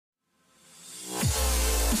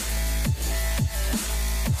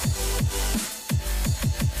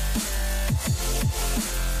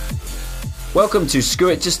Welcome to Screw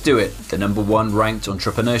It, Just Do It, the #1 ranked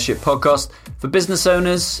entrepreneurship podcast for business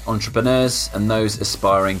owners, entrepreneurs, and those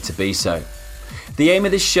aspiring to be so. The aim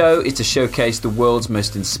of this show is to showcase the world's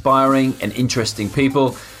most inspiring and interesting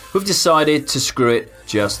people who've decided to screw it,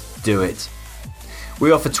 just do it.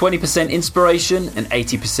 We offer 20% inspiration and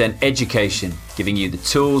 80% education, giving you the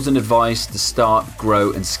tools and advice to start,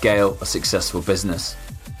 grow, and scale a successful business.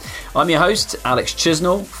 I'm your host, Alex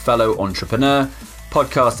Chisnell, fellow entrepreneur,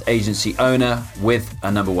 podcast agency owner with a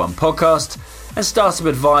 #1 podcast, and startup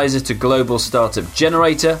advisor to global startup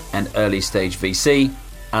generator and early stage VC,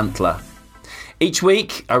 Antler. Each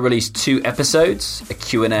week, I release 2 episodes, a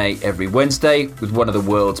Q&A every Wednesday with one of the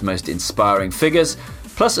world's most inspiring figures,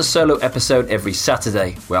 plus a solo episode every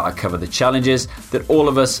Saturday where I cover the challenges that all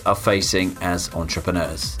of us are facing as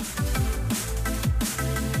entrepreneurs.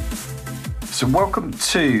 So welcome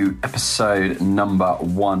to episode number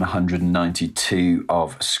 192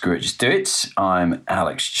 of Screw It, Just Do It. I'm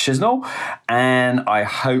Alex Chisnell, and I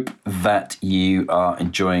hope that you are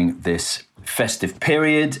enjoying this festive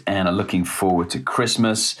period and are looking forward to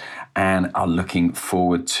Christmas and are looking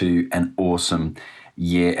forward to an awesome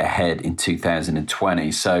year ahead in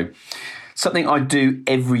 2020. So something I do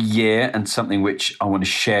every year and something which I want to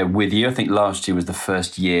share with you. I think last year was the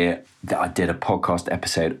first year that I did a podcast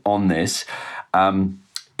episode on this,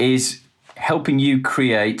 is helping you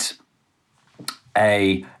create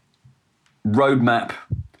a roadmap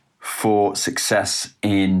for success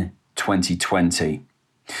in 2020.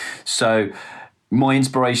 So my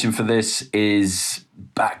inspiration for this is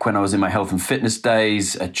back when I was in my health and fitness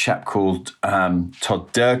days, a chap called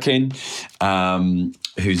Todd Durkin,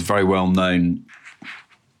 who's a very well-known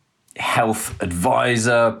health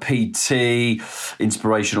advisor, PT,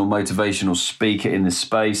 inspirational, motivational speaker in this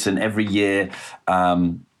space. And every year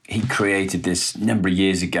he created this number of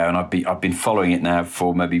years ago, and I've been following it now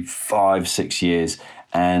for maybe 5-6 years,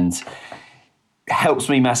 and helps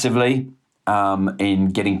me massively in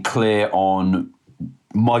getting clear on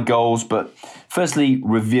my goals, but firstly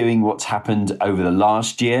reviewing what's happened over the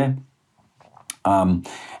last year,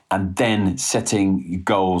 and then setting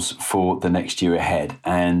goals for the next year ahead.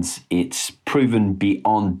 And it's proven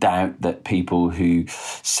beyond doubt that people who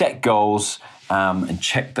set goals and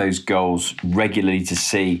check those goals regularly to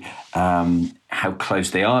see how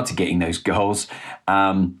close they are to getting those goals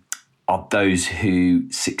are those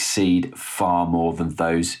who succeed far more than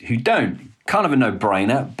those who don't. Kind of a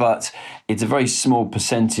no-brainer, but it's a very small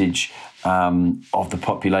percentage of the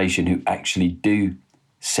population who actually do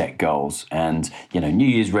set goals. And, New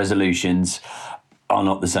Year's resolutions are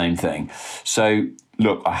not the same thing. So,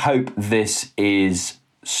 look, I hope this is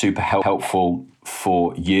super helpful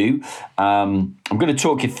for you. I'm going to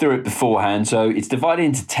talk you through it beforehand. So it's divided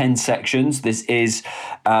into 10 sections. This is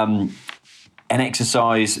an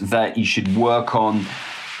exercise that you should work on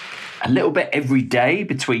a little bit every day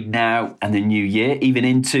between now and the new year, even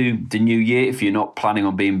into the new year, if you're not planning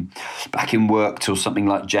on being back in work till something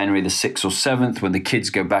like January the 6th or 7th when the kids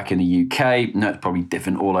go back in the UK. No, it's probably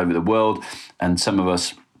different all over the world, and some of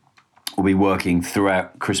us will be working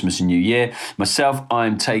throughout Christmas and New Year. Myself,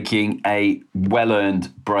 I'm taking a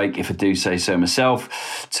well-earned break, if I do say so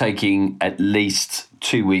myself, taking at least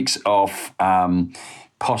 2 weeks off,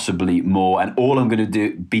 possibly more. And all I'm going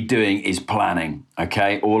to be doing is planning,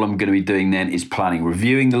 okay? All I'm going to be doing then is planning,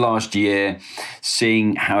 reviewing the last year,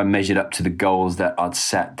 seeing how I measured up to the goals that I'd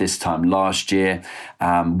set this time last year,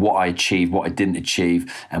 what I achieved, what I didn't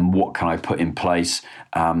achieve, and what can I put in place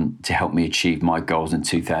to help me achieve my goals in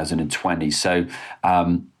 2020. So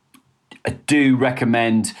I do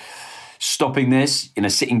recommend stopping this,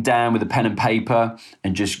 sitting down with a pen and paper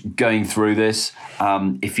and just going through this.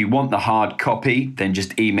 If you want the hard copy, then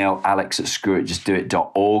just email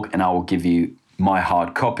alex@screwitjustdoit.org and I will give you my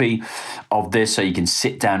hard copy of this so you can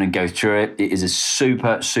sit down and go through it. It is a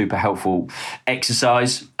super, super helpful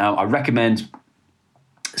exercise. I recommend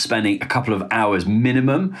spending a couple of hours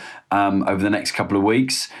minimum over the next couple of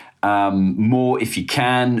weeks. More if you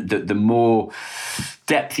can. The more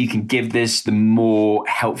depth you can give this, the more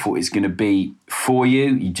helpful it's going to be for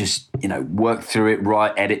you. You just, work through it,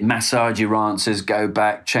 write, edit, massage your answers, go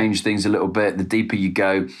back, change things a little bit. The deeper you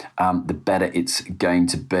go, the better it's going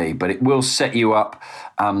to be. But it will set you up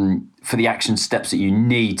for the action steps that you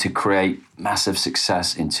need to create massive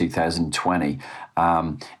success in 2020.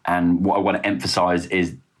 And what I want to emphasize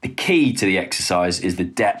is the key to the exercise is the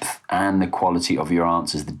depth and the quality of your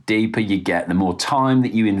answers. The deeper you get, the more time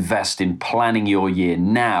that you invest in planning your year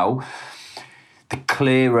now, the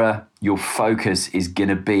clearer your focus is going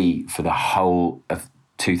to be for the whole of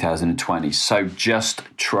 2020. So just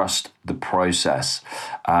trust the process.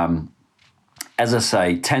 as I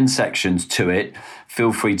say, 10 sections to it.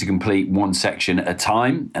 Feel free to complete one section at a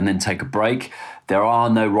time and then take a break. There are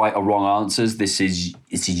no right or wrong answers. This is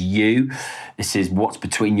you. This is what's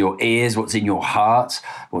between your ears, what's in your heart,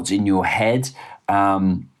 what's in your head.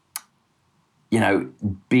 Feel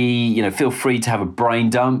free to have a brain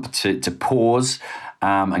dump, to pause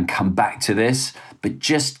and come back to this, but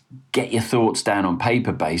just get your thoughts down on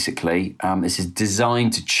paper, basically. This is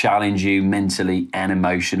designed to challenge you mentally and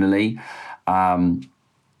emotionally. And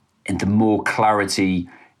the more clarity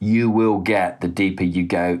you will get, the deeper you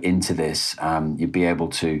go into this. You'll be able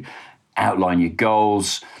to outline your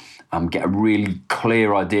goals, get a really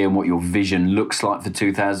clear idea on what your vision looks like for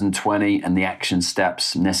 2020 and the action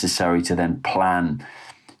steps necessary to then plan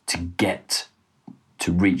to get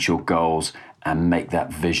to reach your goals and make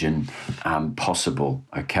that vision possible,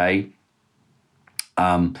 okay?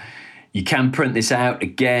 You can print this out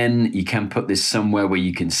again. You can put this somewhere where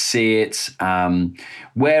you can see it.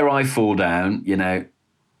 Where I fall down,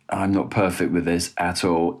 I'm not perfect with this at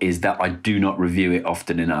all, is that I do not review it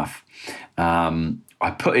often enough.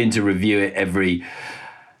 I put in to review it every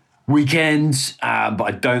weekend, but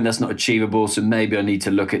I don't. That's not achievable. So maybe I need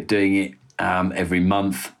to look at doing it every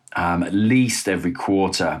month, at least every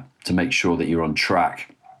quarter, to make sure that you're on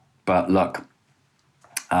track. But look,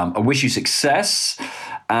 I wish you success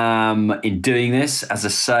in doing this. As I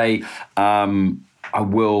say, I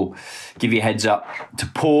will give you a heads up to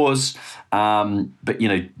pause, but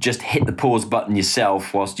just hit the pause button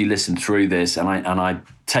yourself whilst you listen through this. And I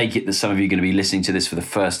take it that some of you are going to be listening to this for the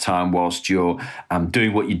first time whilst you're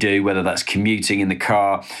doing what you do, whether that's commuting in the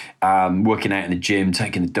car, working out in the gym,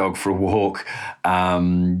 taking the dog for a walk,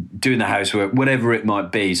 doing the housework, whatever it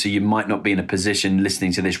might be. So you might not be in a position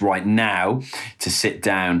listening to this right now to sit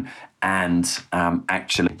down and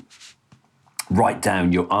actually write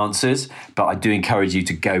down your answers, but I do encourage you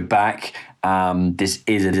to go back. This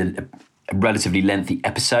is a relatively lengthy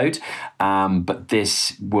episode, but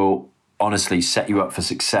this will honestly set you up for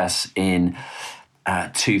success in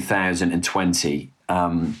 2020.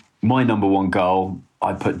 My number one goal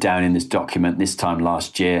I put down in this document this time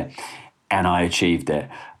last year, and I achieved it.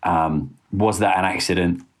 Was that an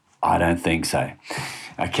accident? I don't think so.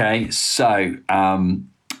 Okay, so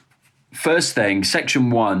first thing,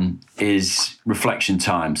 section 1 is reflection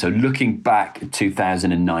time. So looking back at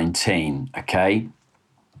 2019, okay?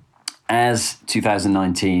 As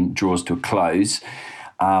 2019 draws to a close,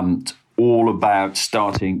 it's all about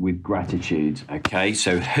starting with gratitude, okay?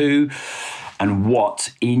 So who and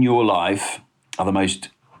what in your life are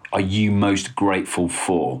you most grateful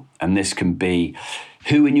for? And this can be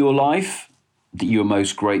who in your life that you're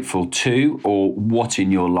most grateful to, or what in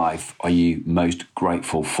your life are you most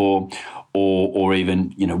grateful for, or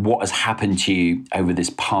even, what has happened to you over this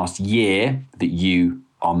past year that you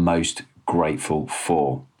are most grateful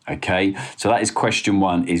for. Okay, so that is question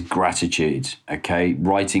 1, is gratitude. Okay,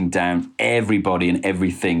 writing down everybody and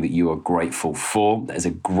everything that you are grateful for. That is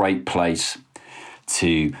a great place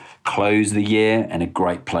to close the year and a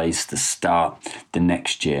great place to start the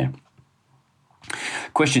next year.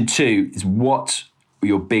 Question 2 is, what were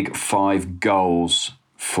your big 5 goals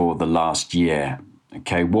for the last year?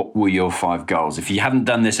 Okay, what were your 5 goals? If you haven't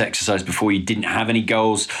done this exercise before, you didn't have any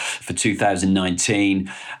goals for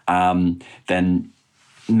 2019, then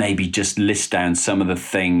maybe just list down some of the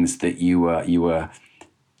things that you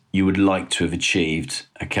would like to have achieved.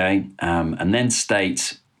 Okay, and then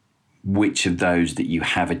state which of those that you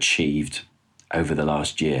have achieved over the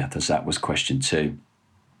last year. That was question 2.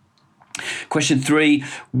 Question 3,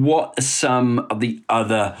 what are some of the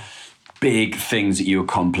other big things that you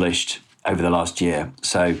accomplished over the last year?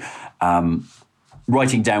 So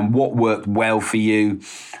writing down what worked well for you,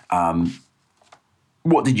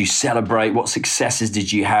 what did you celebrate, what successes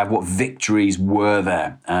did you have, what victories were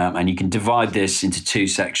there? And you can divide this into 2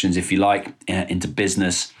 sections if you like, into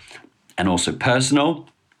business and also personal.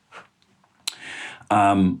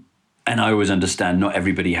 And I always understand not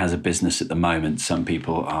everybody has a business at the moment. Some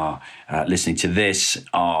people are listening to this,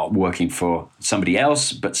 are working for somebody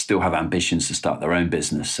else, but still have ambitions to start their own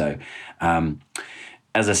business. So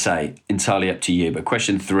as I say, entirely up to you. But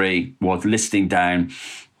question 3 was listing down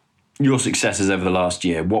your successes over the last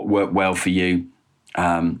year. What worked well for you?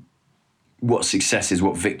 What successes,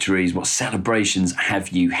 what victories, what celebrations have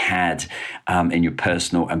you had in your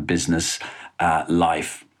personal and business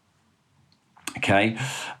life? Okay.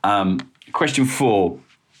 Question 4.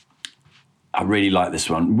 I really like this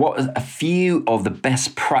one. What are a few of the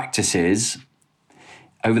best practices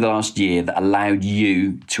over the last year that allowed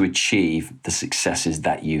you to achieve the successes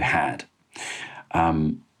that you had?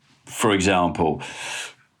 For example,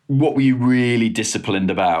 what were you really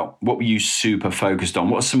disciplined about? What were you super focused on?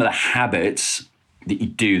 What are some of the habits that you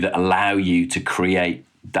do that allow you to create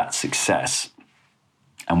that success?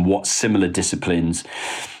 And what similar disciplines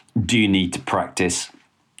do you need to practice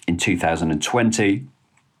in 2020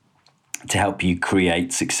 to help you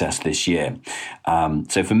create success this year?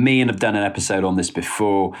 So for me, and I've done an episode on this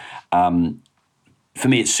before, for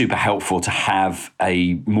me, it's super helpful to have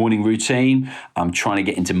a morning routine. I'm trying to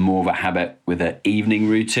get into more of a habit with an evening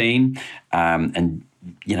routine. And,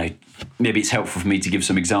 maybe it's helpful for me to give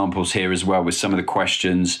some examples here as well with some of the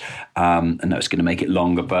questions. And that's going to make it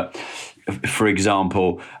longer. But for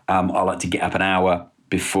example, I like to get up an hour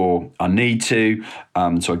before I need to.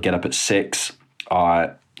 So I get up at 6.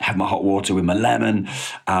 I have my hot water with my lemon.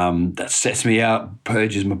 That sets me up,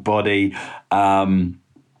 purges my body.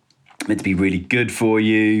 Meant to be really good for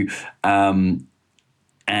you. And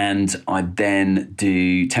I then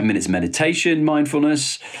do 10 minutes meditation,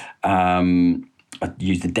 mindfulness. I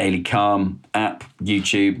use the Daily Calm app,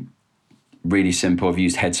 YouTube. Really simple. I've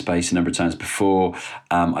used Headspace a number of times before.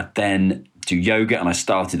 I then do yoga, and I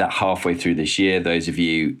started that halfway through this year. Those of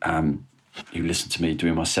you who listen to me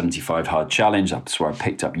doing my 75 hard challenge, that's where I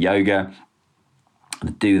picked up yoga. I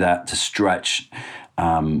do that to stretch,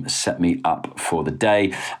 set me up for the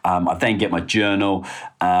day. I then get my journal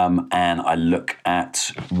and I look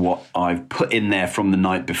at what I've put in there from the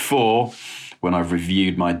night before when I've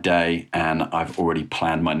reviewed my day and I've already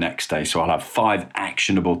planned my next day. So I'll have 5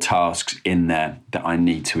 actionable tasks in there that I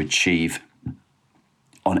need to achieve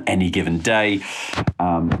on any given day.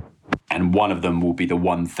 And one of them will be the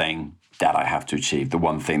one thing that I have to achieve, the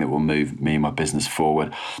one thing that will move me and my business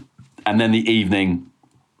forward. And then the evening,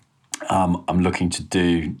 I'm looking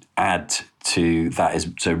to add to that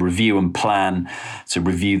is to review and plan, to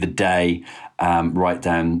review the day, write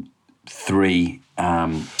down 3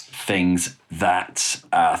 things that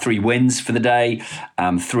 3 wins for the day,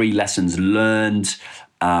 3 lessons learned,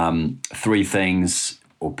 3 things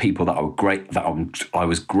or people that I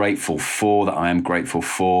was grateful for, that I am grateful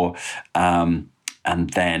for, and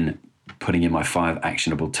then putting in my 5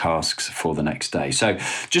 actionable tasks for the next day. So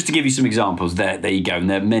just to give you some examples, there you go. And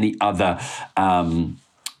there are many other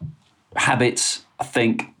habits, I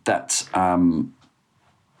think, that I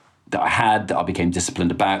had, that I became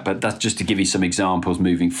disciplined about. But that's just to give you some examples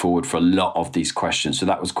moving forward for a lot of these questions. So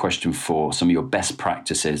that was question 4, some of your best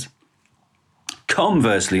practices.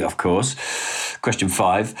 Conversely, of course, question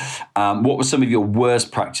 5, what were some of your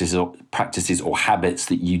worst practices or habits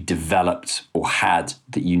that you developed or had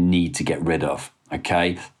that you need to get rid of?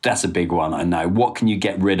 Okay, that's a big one, I know. What can you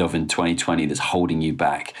get rid of in 2020 that's holding you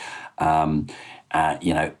back? There's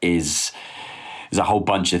a whole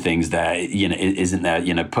bunch of things there, isn't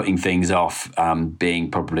there? Putting things off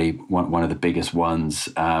being probably one of the biggest ones,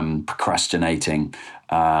 procrastinating,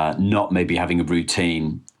 not maybe having a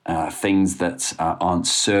routine, things that aren't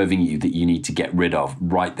serving you that you need to get rid of.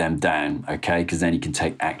 Write them down, okay? Because then you can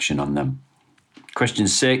take action on them. Question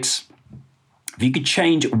 6, if you could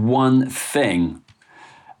change one thing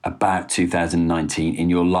about 2019 in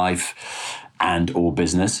your life and or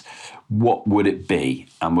business, what would it be?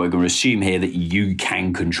 And we're going to assume here that you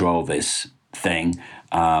can control this thing.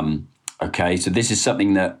 Okay, so this is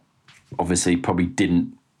something that obviously probably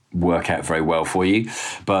didn't work out very well for you,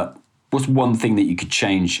 but what's one thing that you could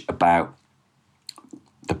change about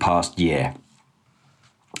the past year?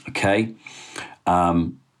 Okay.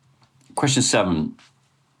 Question 7,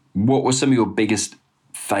 what were some of your biggest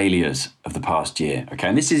failures of the past year? Okay,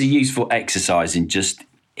 and this is a useful exercise in just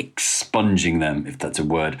expunging them, if that's a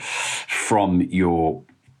word, from your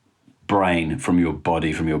brain, from your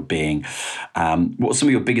body, from your being. What are some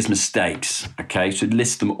of your biggest mistakes? Okay, so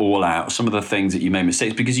list them all out. Some of the things that you made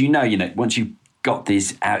mistakes, because once you got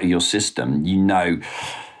this out of your system, you know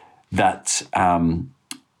that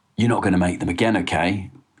you're not going to make them again, okay?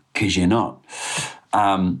 Because you're not.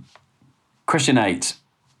 Question 8,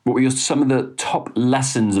 what were some of the top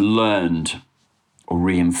lessons learned or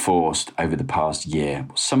reinforced over the past year?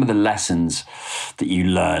 Some of the lessons that you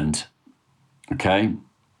learned, okay,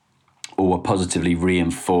 or were positively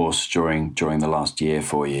reinforced during the last year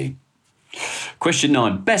for you? Question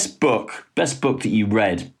 9, best book that you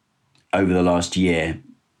read over the last year.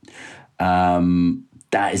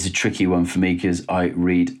 That is a tricky one for me because I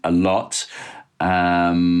read a lot.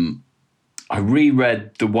 I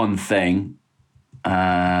reread The One Thing.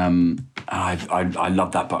 I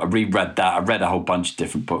love that book. I reread that. I read a whole bunch of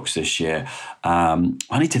different books this year.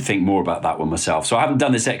 I need to think more about that one myself. So I haven't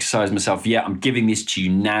done this exercise myself yet. I'm giving this to you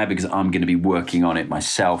now because I'm going to be working on it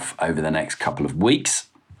myself over the next couple of weeks.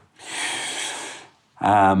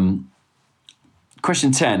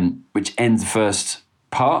 Question 10, which ends the first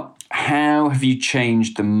part. How have you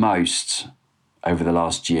changed the most over the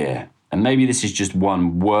last year? And maybe this is just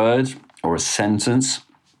one word or a sentence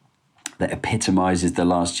that epitomizes the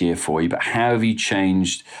last year for you, but how have you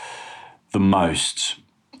changed the most?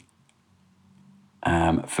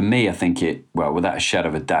 For me, I think without a shadow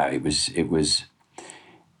of a doubt, it was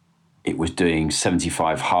doing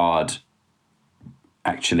 75 hard,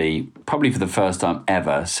 actually, probably for the first time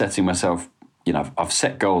ever, setting myself, I've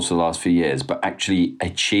set goals for the last few years, but actually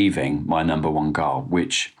achieving my number one goal,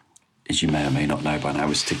 which, as you may or may not know by now,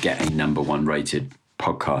 was to get a number one rated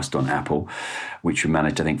podcast on Apple, which we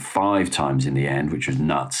managed, I think, 5 times in the end, which was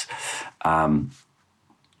nuts.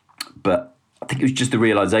 But I think it was just the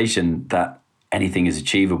realization that anything is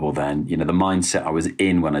achievable then. The mindset I was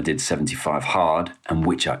in when I did 75 hard, and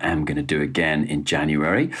which I am going to do again in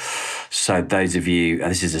January. So those of you,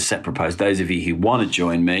 this is a separate post, those of you who want to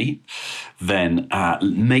join me, then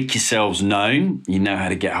make yourselves known. You know how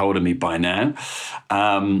to get hold of me by now.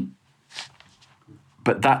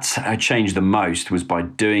 But that's how I changed the most, was by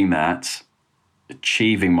doing that,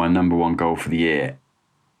 achieving my number one goal for the year,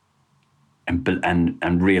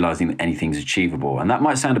 and realizing that anything's achievable. And that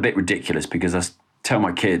might sound a bit ridiculous, because I tell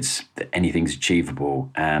my kids that anything's achievable,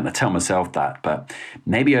 and I tell myself that, but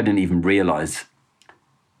maybe I didn't even realize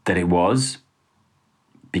that it was,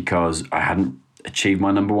 because I hadn't achieved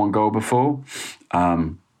my number one goal before.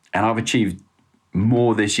 And I've achieved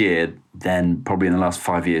more this year than probably in the last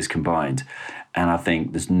 5 years combined. And I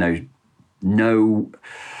think there's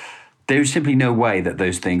there's simply no way that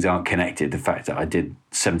those things aren't connected. The fact that I did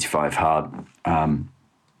 75 hard, and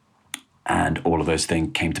all of those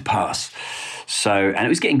things came to pass. So, and it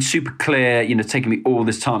was getting super clear, taking me all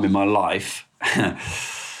this time in my life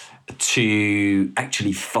to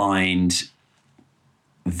actually find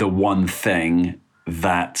the one thing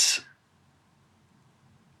that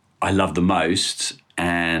I love the most,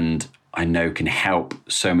 and I know can help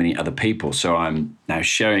so many other people. So I'm now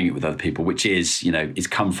sharing it with other people, which is, is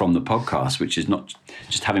come from the podcast, which is not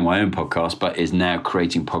just having my own podcast, but is now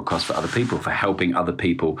creating podcasts for other people, for helping other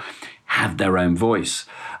people have their own voice.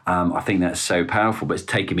 I think that's so powerful, but it's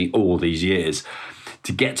taken me all these years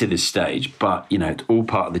to get to this stage. But, it's all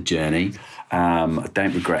part of the journey. I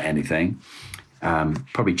don't regret anything.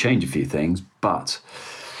 Probably change a few things, but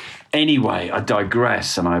anyway, I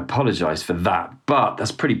digress, and I apologize for that, but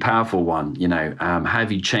that's a pretty powerful one. How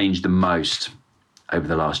have you changed the most over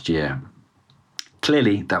the last year?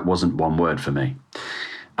 Clearly, that wasn't one word for me.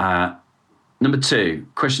 Number 2,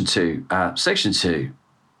 question 2, section 2.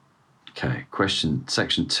 Okay,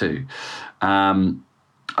 section 2.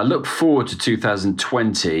 I look forward to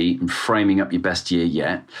 2020 and framing up your best year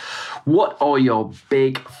yet. What are your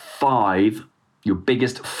biggest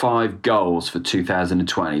 5 goals for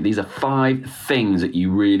 2020? These are 5 things that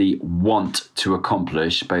you really want to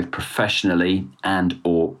accomplish, both professionally and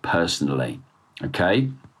or personally. Okay?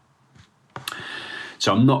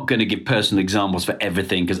 So I'm not going to give personal examples for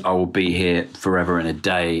everything, because I will be here forever and a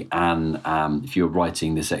day. And if you're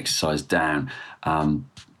writing this exercise down,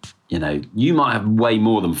 you might have way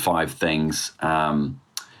more than 5 things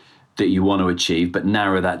that you want to achieve, but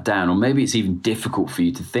narrow that down. Or maybe it's even difficult for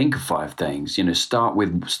you to think of 5 things. Start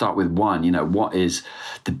with one. What is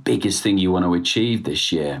the biggest thing you want to achieve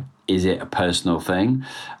this year? Is it a personal thing?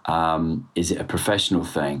 Is it a professional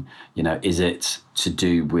thing? Is it to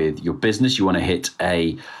do with your business? You want to hit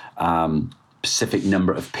a specific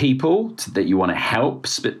number of people that you want to help,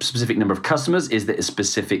 specific number of customers? Is there a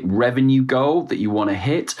specific revenue goal that you want to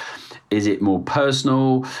hit? Is it more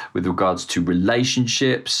personal with regards to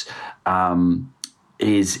relationships?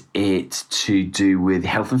 Is it to do with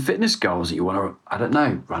health and fitness goals that you want to, I don't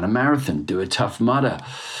know, run a marathon, do a Tough Mudder,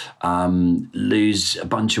 lose a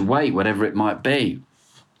bunch of weight, whatever it might be?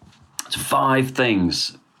 It's 5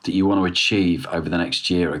 things that you want to achieve over the next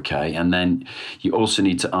year, okay? And then you also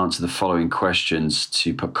need to answer the following questions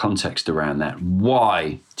to put context around that.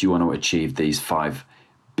 Why do you want to achieve these 5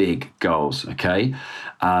 big goals, okay?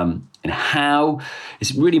 And how,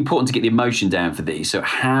 it's really important to get the emotion down for these. So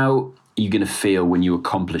how are you going to feel when you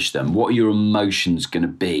accomplish them? What are your emotions going to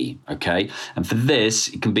be, okay? And for this,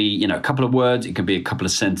 it can be, a couple of words, it can be a couple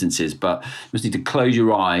of sentences, but you just need to close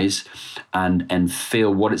your eyes and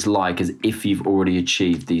feel what it's like as if you've already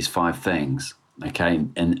achieved these 5 things, okay?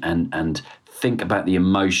 And think about the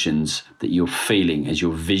emotions that you're feeling as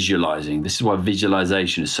you're visualizing. This is why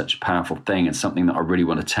visualization is such a powerful thing, and something that I really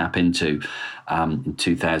want to tap into in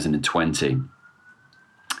 2020.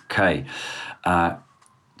 Okay.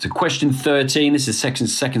 So question 13, this is the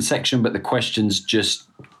second section, but the questions just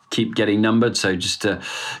keep getting numbered. So just to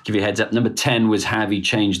give you a heads up, number 10 was how have you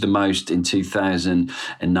changed the most in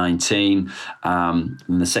 2019? And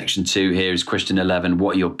the section 2 here is question 11.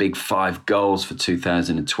 What are your big 5 goals for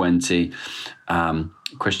 2020?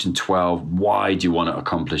 Question 12, why do you want to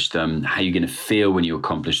accomplish them? How are you going to feel when you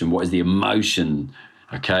accomplish them? What is the emotion?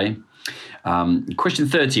 Okay. Question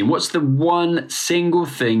 13, what's the one single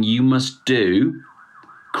thing you must do,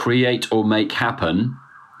 create or make happen?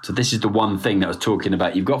 So this is the one thing that I was talking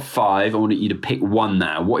about. You've got 5. I want you to pick one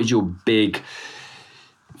now. What is your big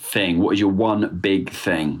thing? What is your one big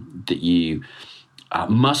thing that you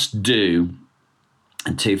must do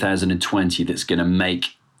in 2020 that's going to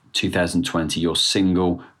make 2020 your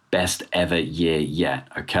single best ever year yet?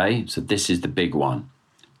 Okay, so this is the big one.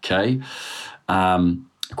 Okay.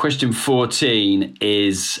 Question 14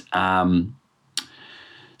 is, so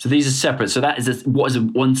these are separate. So that is what is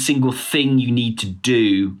one single thing you need to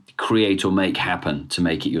do, create or make happen to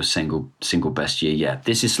make it your single best year yet.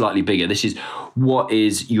 This is slightly bigger. This is what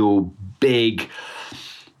is your big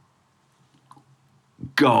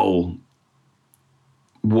goal.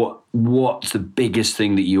 What's the biggest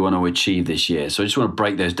thing that you want to achieve this year? So I just want to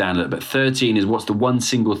break those down a little bit. 13 is what's the one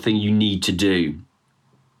single thing you need to do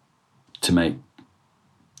to make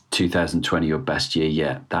 2020 your best year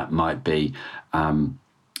yet. That might be, and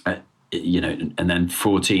then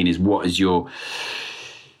 14 is what is your,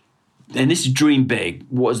 and this is dream big.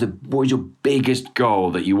 What is your biggest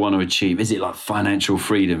goal that you want to achieve? Is it like financial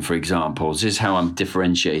freedom, for example? This is how I'm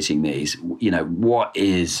differentiating these. What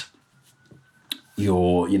is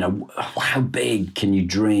your, how big can you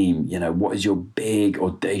dream? What is your big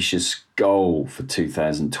audacious goal for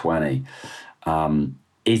 2020?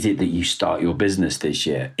 Is it that you start your business this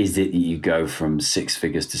year? Is it that you go from 6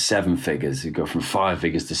 figures to 7 figures? You go from 5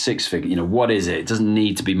 figures to 6 figures? What is it? It doesn't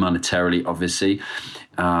need to be monetarily, obviously.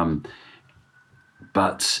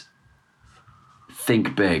 But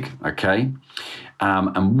think big, okay?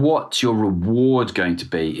 And what's your reward going to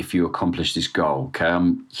be if you accomplish this goal? Okay,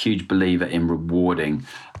 I'm a huge believer in rewarding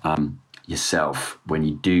yourself when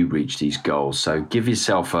you do reach these goals. So give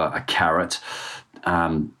yourself a carrot,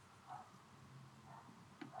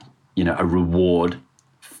 a reward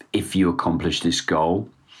if you accomplish this goal.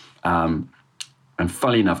 And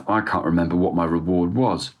funnily enough, I can't remember what my reward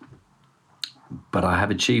was, but I have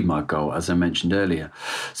achieved my goal, as I mentioned earlier.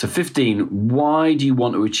 So 15, why do you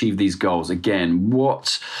want to achieve these goals? Again,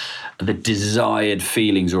 what are the desired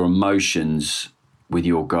feelings or emotions with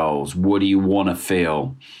your goals? What do you want to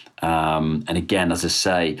feel? And again, as I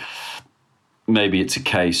say, maybe it's a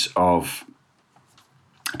case of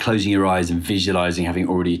closing your eyes and visualizing having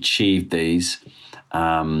already achieved these,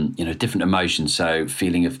 different emotions. So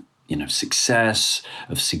feeling of, success,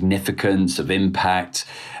 of significance, of impact,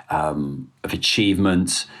 of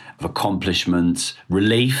achievement, of accomplishment,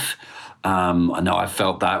 relief. I know I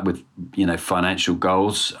felt that with, financial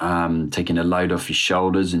goals, taking a load off your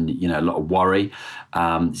shoulders and, a lot of worry.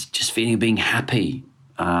 It's just being happy,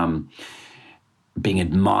 being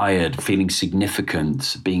admired, feeling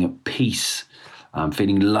significant, being at peace,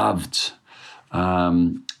 feeling loved,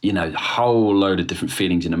 a whole load of different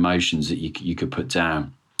feelings and emotions that you could put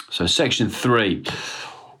down. So section 3,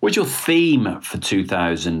 what's your theme for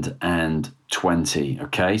 2020?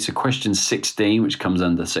 Okay, so question 16, which comes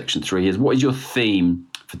under section 3, is what is your theme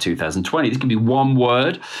for 2020? This could be one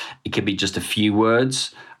word. It could be just a few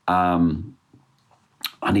words.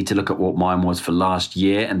 I need to look at what mine was for last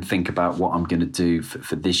year and think about what I'm going to do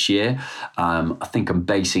for this year. I think I'm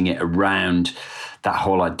basing it around that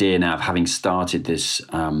whole idea now of having started this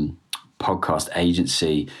podcast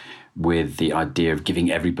agency with the idea of giving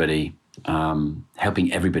everybody, helping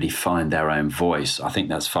everybody find their own voice. I think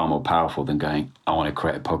that's far more powerful than going, I want to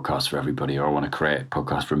create a podcast for everybody, or I want to create a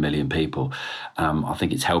podcast for 1 million people. I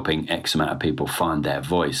think it's helping X amount of people find their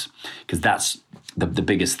voice, because that's the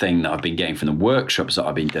biggest thing that I've been getting from the workshops that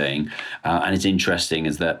I've been doing. And it's interesting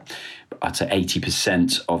is that I'd say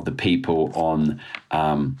 80% of the people on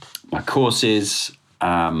my courses,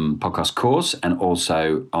 podcast course, and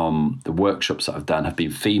also the workshops that I've done have been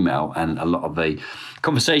female. And a lot of the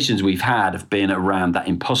conversations we've had have been around that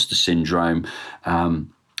imposter syndrome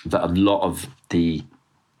that a lot of the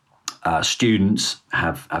students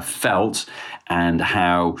have felt, and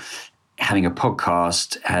how having a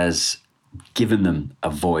podcast has given them a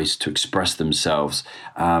voice to express themselves.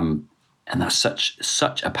 And that's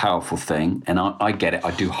such a powerful thing. And I get it.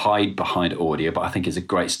 I do hide behind audio, but I think it's a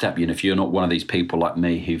great step. If you're not one of these people like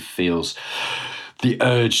me who feels the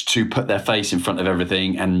urge to put their face in front of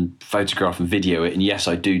everything and photograph and video it. And yes,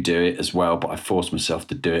 I do it as well, but I force myself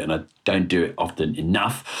to do it, and I don't do it often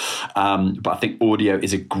enough. But I think audio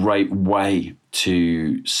is a great way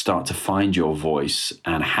to start to find your voice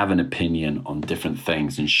and have an opinion on different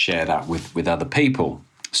things and share that with other people.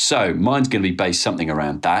 So mine's going to be based something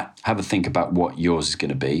around that. Have a think about what yours is going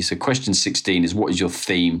to be. So question 16 is, what is your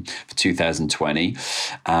theme for 2020?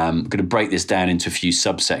 I'm going to break this down into a few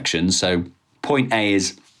subsections. So point A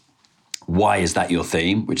is, why is that your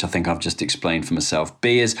theme? Which I think I've just explained for myself.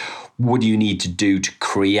 B is, what do you need to do to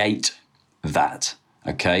create that?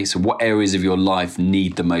 Okay, so what areas of your life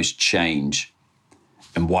need the most change?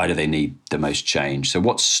 And why do they need the most change? So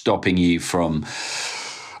what's stopping you from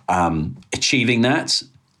achieving that?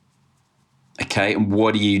 Okay, and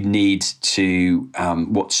what do you need to,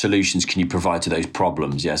 what solutions can you provide to those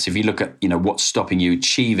problems? Yeah, so if you look at, what's stopping you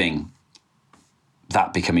achieving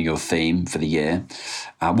that becoming your theme for the year,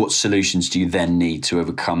 what solutions do you then need to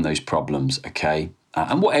overcome those problems? Okay,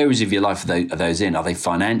 and what areas of your life are those in? Are they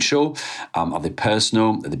financial? Are they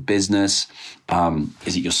personal? Are they business?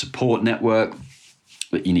 Is it your support network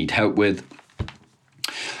that you need help with?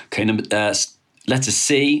 Okay, letter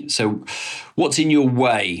C. So what's in your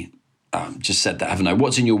way? Just said that, haven't I?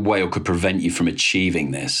 What's in your way or could prevent you from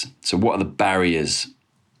achieving this? So what are the barriers,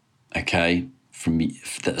 okay,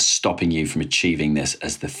 that are stopping you from achieving this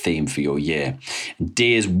as the theme for your year? And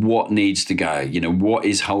D is, what needs to go? What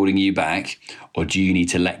is holding you back, or do you need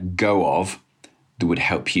to let go of, that would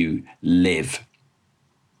help you live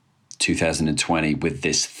 2020 with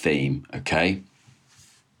this theme, okay?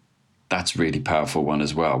 That's a really powerful one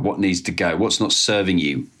as well. What needs to go? What's not serving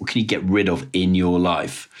you? What can you get rid of in your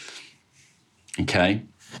life? Okay.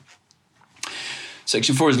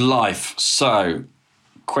 Section 4 is life. So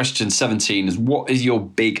question 17 is, what is your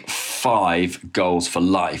big 5 goals for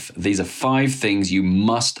life? These are 5 things you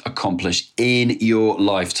must accomplish in your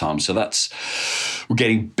lifetime. So we're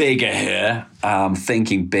getting bigger here,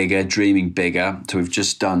 thinking bigger, dreaming bigger. So we've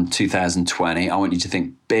just done 2020. I want you to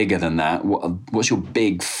think bigger than that. What's your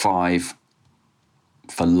big 5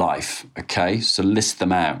 for life? Okay, so list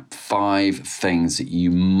them out. 5 things that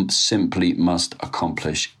you simply must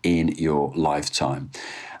accomplish in your lifetime.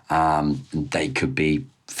 They could be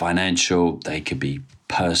financial, they could be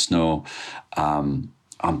personal. I'm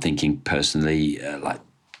thinking personally, like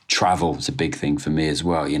travel is a big thing for me as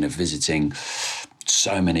well. Visiting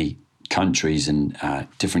so many countries and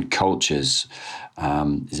different cultures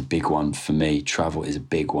is a big one for me. Travel is a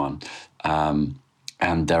big one.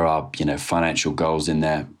 And there are, financial goals in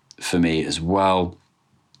there for me as well,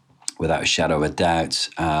 without a shadow of a doubt.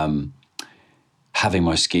 Having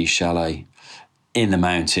my ski chalet in the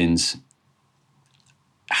mountains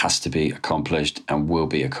has to be accomplished and will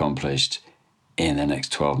be accomplished in the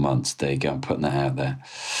next 12 months. There you go, I'm putting that out there.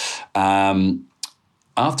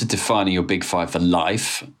 After defining your big 5 for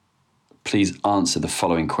life, please answer the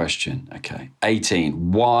following question. Okay,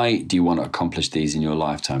 18, why do you want to accomplish these in your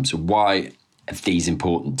lifetime? So why are these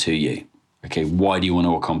important to you? Okay, why do you want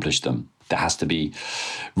to accomplish them? There has to be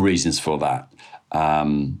reasons for that.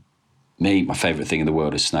 My favorite thing in the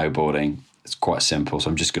world is snowboarding. It's quite simple, so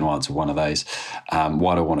I'm just going to answer one of those.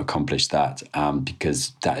 Why do I want to accomplish that?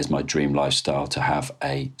 Because that is my dream lifestyle, to have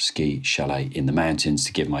a ski chalet in the mountains,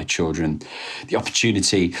 to give my children the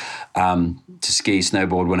opportunity to ski,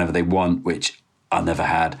 snowboard whenever they want, which I never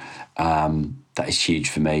had. That is huge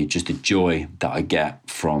for me. Just the joy that I get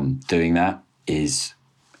from doing that is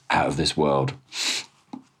out of this world.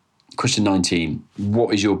 Question 19,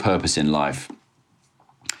 what is your purpose in life?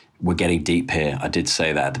 We're getting deep here. I did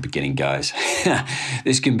say that at the beginning, guys.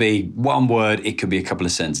 This can be one word. It could be a couple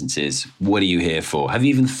of sentences. What are you here for? Have you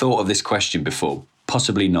even thought of this question before?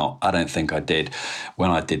 Possibly not. I don't think I did.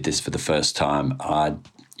 When I did this for the first time, I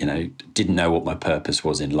didn't know what my purpose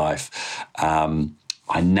was in life.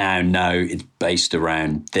 I now know it's based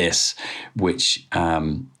around this, which,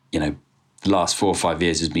 the last 4 or 5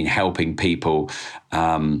 years has been helping people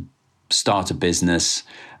start a business.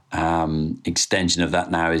 Extension of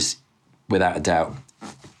that now is, without a doubt,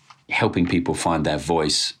 helping people find their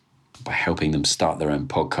voice by helping them start their own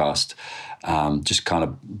podcast. Just kind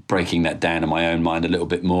of breaking that down in my own mind a little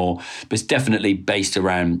bit more. But it's definitely based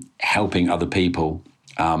around helping other people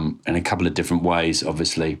in a couple of different ways,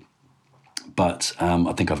 obviously. But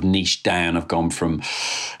I think I've niched down. I've gone from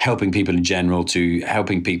helping people in general to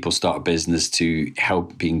helping people start a business to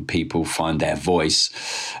helping people find their voice.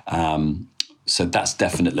 So that's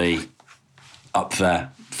definitely up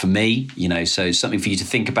there for me, so something for you to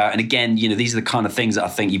think about. And again, these are the kind of things that I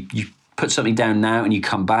think you put something down now and you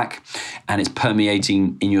come back and it's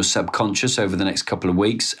permeating in your subconscious over the next couple of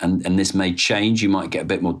weeks, and this may change. You might get a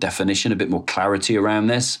bit more definition, a bit more clarity around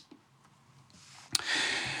this.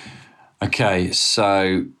 Okay,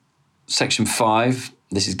 so section 5,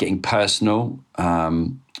 this is getting personal.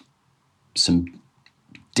 Some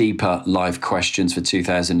deeper life questions for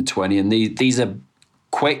 2020. And these are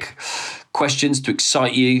quick questions to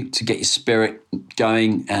excite you, to get your spirit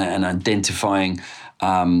going and identifying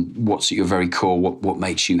what's at your very core, what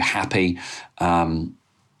makes you happy, and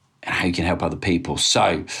how you can help other people.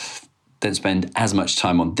 So don't spend as much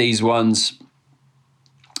time on these ones.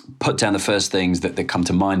 Put down the first things that come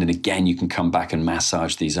to mind, and again, you can come back and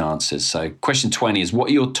massage these answers. So question 20 is, what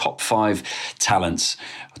are your top 5 talents,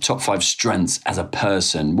 top 5 strengths as a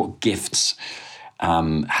person? What gifts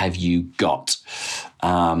have you got?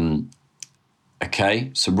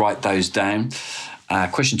 Okay, so write those down.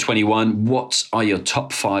 Question 21, what are your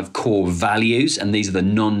top 5 core values? And these are the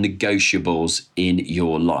non-negotiables in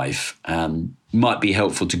your life. Might be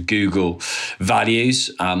helpful to Google values.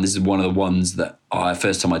 This is one of the ones that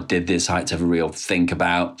first time I did this, I had to have a real think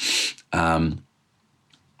about.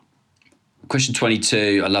 Question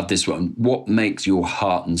 22, I love this one. What makes your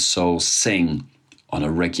heart and soul sing on a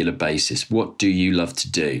regular basis? What do you love to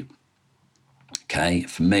do? Okay,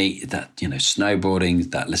 for me, that,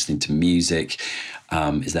 snowboarding, that listening to music,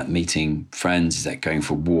 is that meeting friends, is that going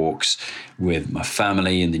for walks with my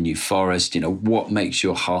family in the New Forest? What makes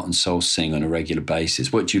your heart and soul sing on a regular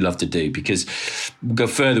basis? What do you love to do? Because we'll go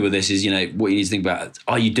further with this is, what you need to think about,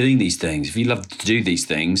 are you doing these things? If you love to do these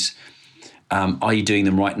things, are you doing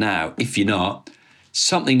them right now? If you're not,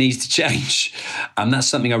 something needs to change. And that's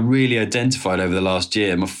something I really identified over the last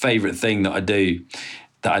year. My favorite thing that I do,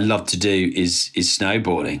 that I love to do is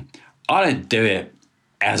snowboarding. I don't do it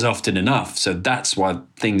as often enough. So that's why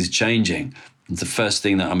things are changing. It's the first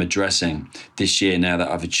thing that I'm addressing this year now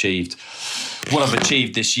that I've achieved. What I've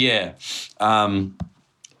achieved this year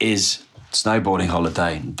is snowboarding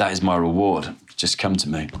holiday. That is my reward. Just come to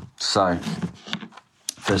me. So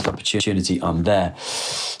first opportunity, I'm there.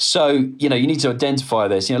 So, you need to identify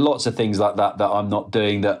this. Lots of things like that I'm not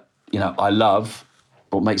doing that, I love.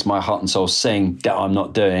 What makes my heart and soul sing that I'm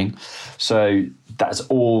not doing. So that's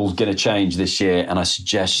all going to change this year, and I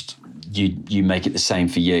suggest you make it the same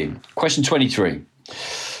for you. Question 23.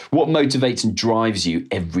 What motivates and drives you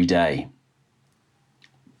every day?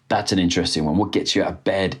 That's an interesting one. What gets you out of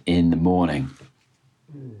bed in the morning?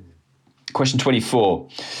 Question 24.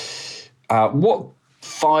 What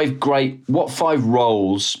 5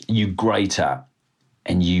 roles are you great at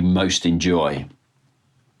and you most enjoy?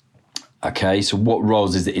 Okay, so what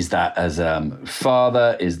roles is that as a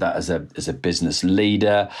father? Is that as a business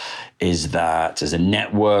leader? Is that as a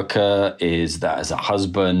networker? Is that as a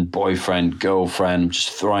husband, boyfriend, girlfriend? I'm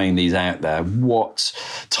just throwing these out there. What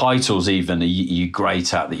titles even are you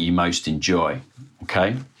great at that you most enjoy?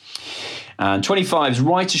 Okay. And 25 is,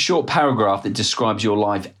 write a short paragraph that describes your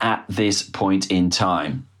life at this point in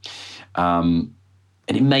time.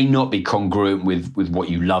 And it may not be congruent with what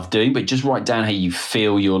you love doing, but just write down how you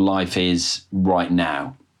feel your life is right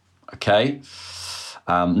now, okay?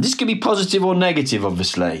 This can be positive or negative,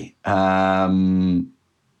 obviously. It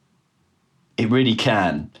really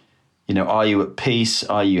can. Are you at peace?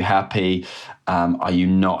 Are you happy? Are you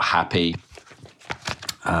not happy?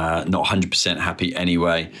 Not 100% happy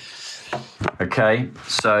anyway. Okay,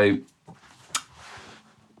 so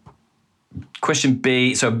question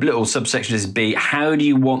B, so a little subsection is B. How do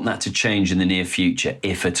you want that to change in the near future,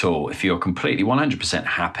 if at all? If you're completely 100%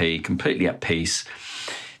 happy, completely at peace,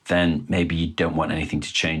 then maybe you don't want anything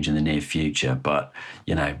to change in the near future. But,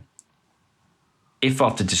 if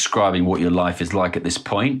after describing what your life is like at this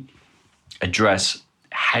point, address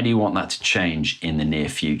how do you want that to change in the near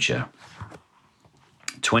future?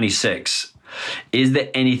 26, is there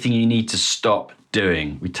anything you need to stop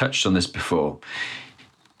doing? We touched on this before.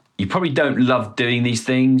 You probably don't love doing these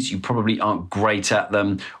things. You probably aren't great at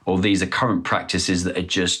them, or these are current practices that are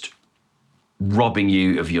just robbing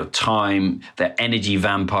you of your time. They're energy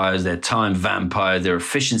vampires, they're time vampires, they're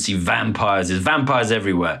efficiency vampires. There's vampires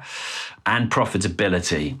everywhere, and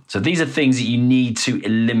profitability. So these are things that you need to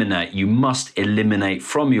eliminate. You must eliminate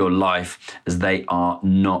from your life as they are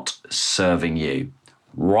not serving you.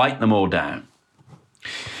 Write them all down.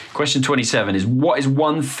 Question 27 is, what is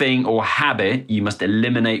one thing or habit you must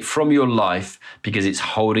eliminate from your life because it's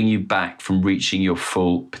holding you back from reaching your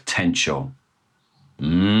full potential?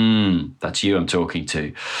 That's you I'm talking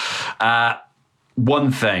to.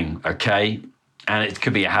 One thing, okay? And it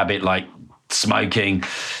could be a habit like smoking,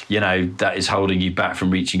 that is holding you back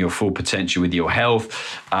from reaching your full potential with your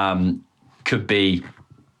health. Could be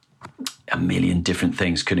a million different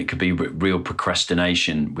things. It could be real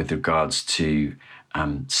procrastination with regards to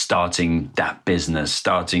starting that business,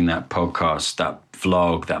 starting that podcast, that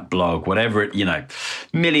vlog, that blog, whatever it,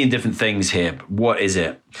 million different things here. But what is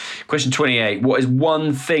it? Question 28, what is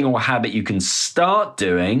one thing or habit you can start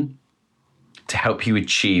doing to help you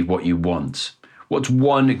achieve what you want? What's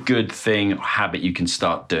one good thing or habit you can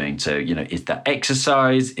start doing? So, is that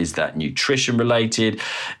exercise? Is that nutrition related?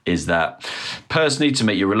 Is that personally to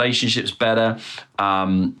make your relationships better?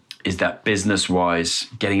 Is that business wise,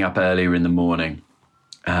 getting up earlier in the morning?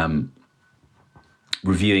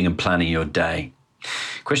 Reviewing and planning your day.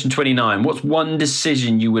 Question 29, what's one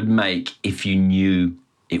decision you would make if you knew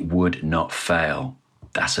it would not fail?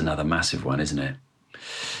 That's another massive one, isn't it?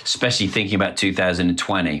 Especially thinking about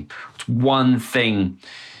 2020. What's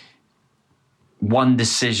one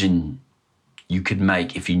decision you could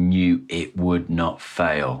make if you knew it would not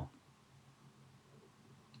fail?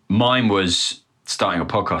 Mine was starting a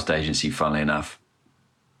podcast agency, funnily enough.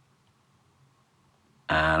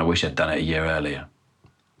 And I wish I'd done it a year earlier.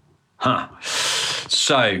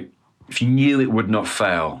 So, if you knew it would not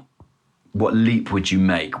fail, what leap would you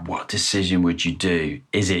make? What decision would you do?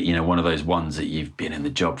 Is it, one of those ones that you've been in the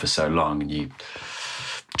job for so long and you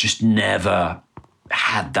just never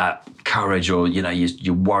had that courage, or,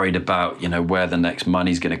 you're worried about, where the next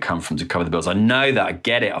money's going to come from to cover the bills? I know that. I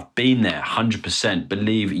get it. I've been there 100%.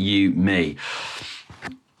 Believe you me.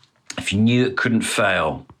 If you knew it couldn't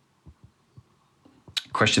fail.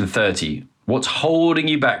 Question 30, what's holding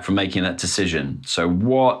you back from making that decision? So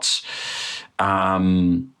what's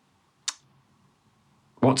in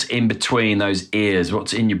between those ears?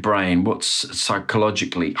 What's in your brain? What's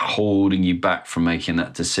psychologically holding you back from making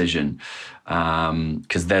that decision?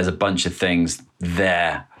 Because there's a bunch of things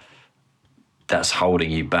there that's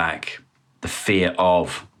holding you back. The fear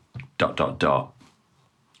of ...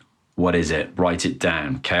 What is it? Write it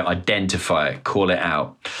down. Okay, identify it, call it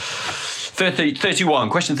out. 31,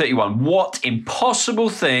 question 31. What impossible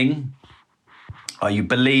thing are you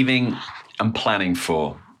believing and planning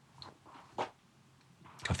for?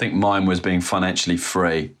 I think mine was being financially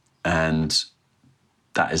free, and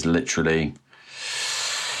that is literally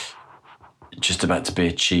just about to be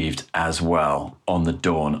achieved as well, on the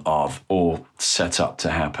dawn of, or set up to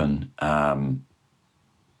happen.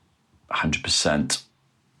 100%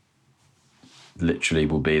 literally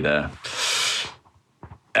will be there.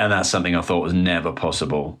 And that's something I thought was never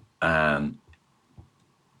possible. And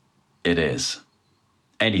it is.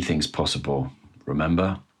 Anything's possible,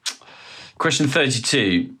 remember? Question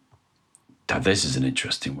 32. Now, this is an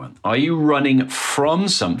interesting one. Are you running from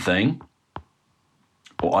something,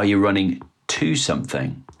 or are you running to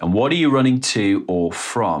something? And what are you running to or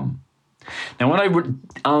from? Now, when I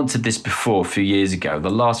answered this before a few years ago, the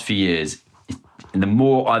last few years, and the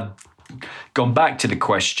more I've gone back to the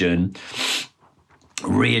question,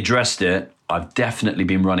 readdressed it, I've definitely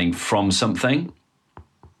been running from something.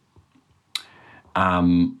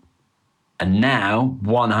 And now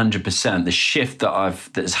 100%, the shift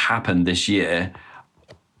that's happened this year,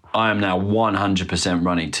 I am now 100%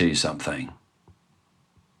 running to something.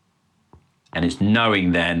 And it's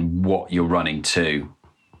knowing then what you're running to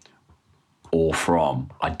or from,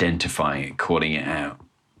 identifying it, calling it out.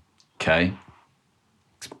 Okay?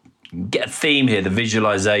 Get a theme here, the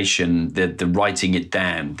visualization, the writing it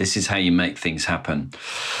down. This is how you make things happen.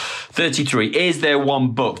 33, is there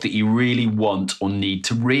one book that you really want or need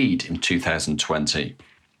to read in 2020?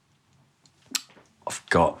 I've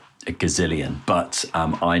got a gazillion, but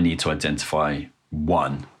I need to identify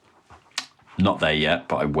one. Not there yet,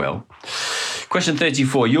 but I will. Question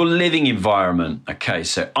 34, your living environment. Okay,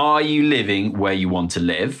 so are you living where you want to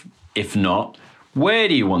live? If not, where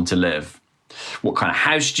do you want to live? What kind of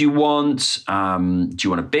house do you want? Do you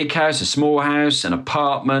want a big house, a small house, an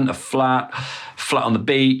apartment, a flat on the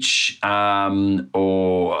beach,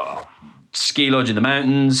 or ski lodge in the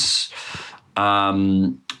mountains?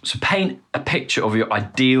 So paint a picture of your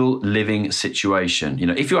ideal living situation.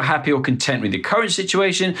 If you're happy or content with your current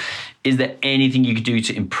situation, is there anything you could do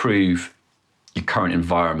to improve your current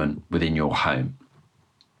environment within your home?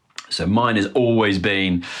 So mine has always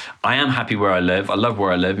been, I am happy where I live. I love where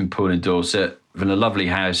I live in Poole in Dorset. We're in a lovely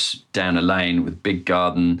house down a lane with big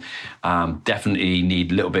garden. Definitely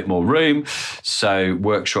need a little bit more room. So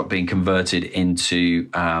workshop being converted into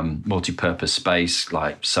multi-purpose space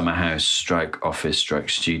like summer house, stroke office, stroke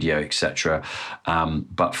studio, etc.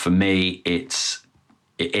 But for me, it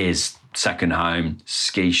is second home,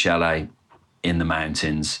 ski chalet in the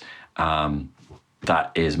mountains.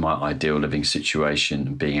 That is my ideal living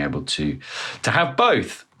situation, being able to have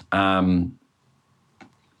both.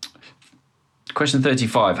 Question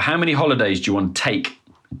 35. How many holidays do you want to take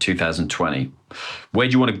in 2020? Where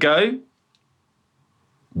do you want to go?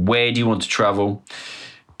 Where do you want to travel?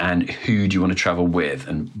 And who do you want to travel with?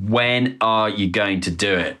 And when are you going to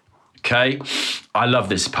do it? Okay. I love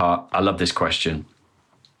this part. I love this question.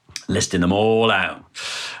 Listing them all out.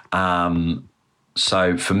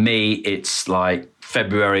 So for me, it's like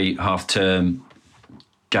February, half term,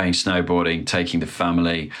 going snowboarding, taking the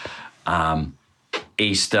family,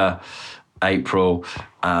 Easter, April,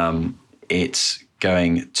 it's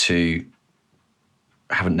going to,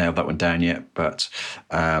 I haven't nailed that one down yet, but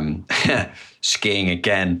skiing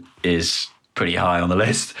again is pretty high on the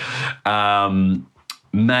list.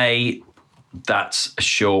 May, that's a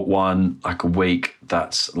short one, like a week.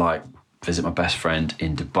 That's like visit my best friend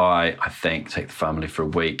in Dubai, I think, take the family for a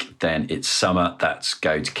week. Then it's summer, that's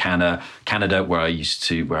go to Canada, where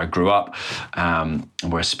I grew up, and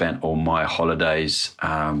where I spent all my holidays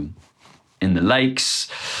in the lakes,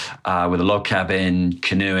 with a log cabin,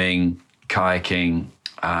 canoeing, kayaking,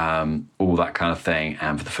 all that kind of thing.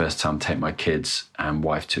 And for the first time, take my kids and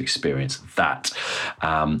wife to experience that.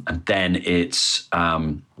 And then it's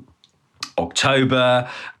October,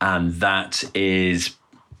 and that is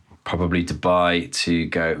probably Dubai to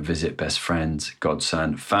go visit best friends,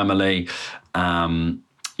 godson, family.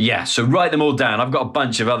 So write them all down. I've got a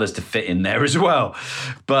bunch of others to fit in there as well.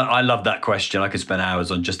 But I love that question. I could spend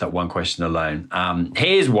hours on just that one question alone.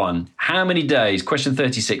 Here's one. How many days, question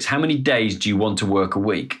 36, how many days do you want to work a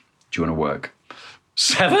week? Do you want to work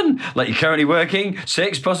 7, like you're currently working?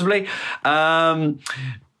 6, possibly? Lots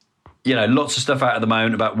of stuff out at the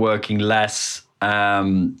moment about working less,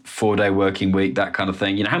 4-day working week, that kind of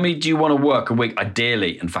thing. How many do you want to work a week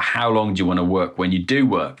ideally, and for how long do you want to work when you do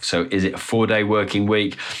work? So is it a 4-day working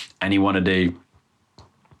week and you want to do,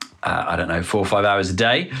 4 or 5 hours a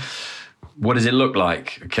day? What does it look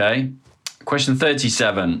like? Okay. Question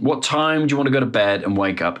 37. What time do you want to go to bed and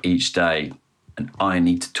wake up each day? And I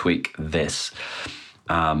need to tweak this.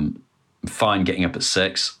 Fine getting up at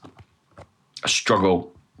 6. I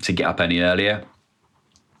struggle to get up any earlier.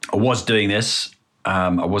 I was doing this. I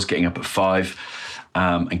was getting up at 5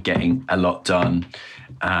 and getting a lot done.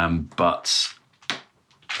 But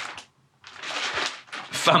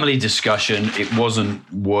family discussion, it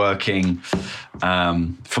wasn't working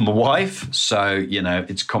for my wife. So,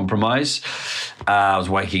 it's compromise. I was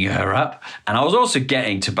waking her up. And I was also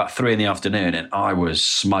getting to about 3 in the afternoon, and I was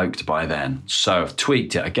smoked by then. So I've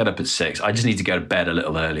tweaked it. I get up at 6. I just need to go to bed a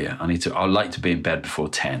little earlier. I'd like to be in bed before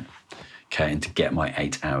 10. Okay, and to get my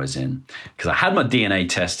 8 hours in. Because I had my DNA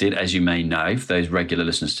tested, as you may know, for those regular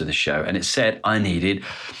listeners to the show, and it said I needed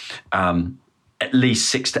at least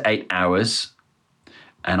 6 to 8 hours,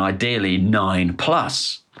 and ideally 9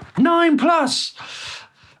 plus. 9 plus!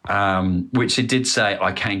 Which it did say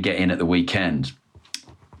I can get in at the weekend.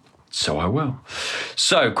 So I will.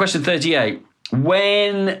 So, question 38.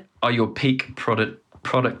 When are your peak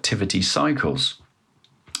productivity cycles?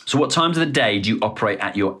 So what times of the day do you operate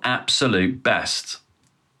at your absolute best?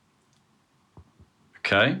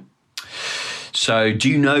 Okay. So do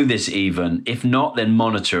you know this even? If not, then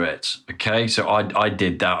monitor it. Okay. So I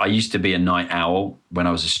did that. I used to be a night owl when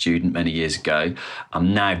I was a student many years ago.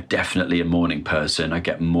 I'm now definitely a morning person. I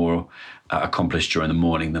get more accomplished during the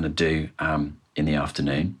morning than I do in the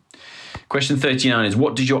afternoon. Question 39 is,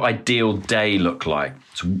 what does your ideal day look like?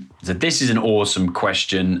 So this is an awesome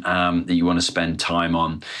question that you want to spend time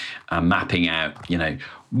on mapping out,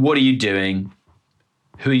 what are you doing?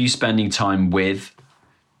 Who are you spending time with?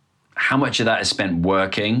 How much of that is spent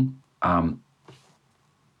working?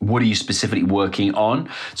 What are you specifically working on?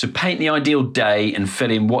 So paint the ideal day and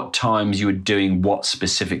fill in what times you are doing what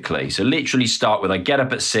specifically. So literally start with, I get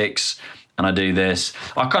up at 6 and I do this.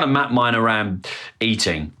 I kind of map mine around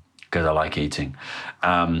eating, because I like eating,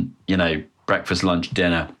 breakfast, lunch,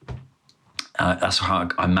 dinner. That's how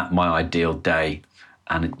I map my ideal day.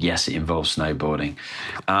 And yes, it involves snowboarding.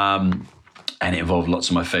 And it involved lots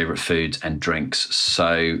of my favorite foods and drinks.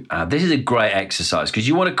 So this is a great exercise because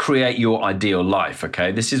you want to create your ideal life,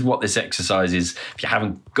 okay? This is what this exercise is, if you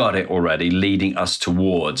haven't got it already, leading us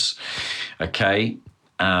towards, okay?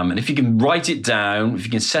 And if you can write it down, if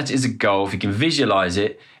you can set it as a goal, if you can visualize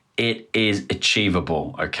it, it is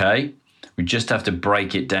achievable, okay? We just have to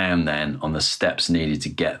break it down then on the steps needed to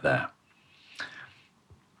get there.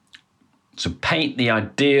 So paint the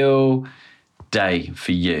ideal day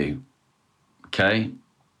for you, okay?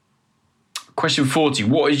 Question 40,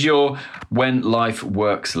 what is your when life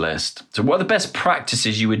works list? So what are the best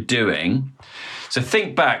practices you were doing? So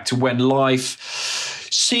think back to when life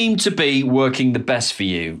seemed to be working the best for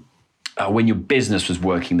you, when your business was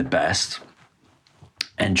working the best.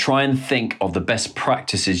 and try and think of the best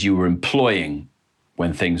practices you were employing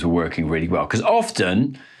when things were working really well. Because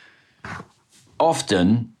often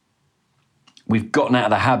we've gotten out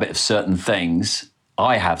of the habit of certain things.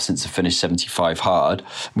 I have, since I finished 75 Hard.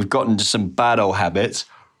 We've gotten into some bad old habits.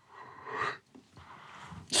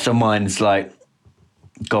 So mine's like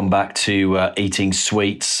gone back to eating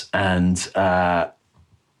sweets and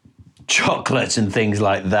chocolates and things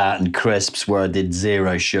like that, and crisps where I did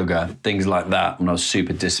 0 sugar, things like that when I was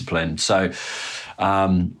super disciplined. So,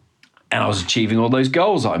 and I was achieving all those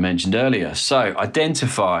goals that I mentioned earlier. So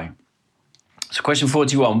identify. So question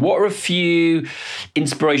 41, what are a few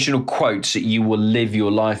inspirational quotes that you will live your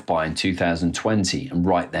life by in 2020, and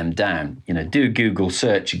write them down? Do a Google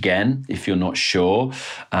search again if you're not sure,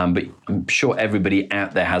 but I'm sure everybody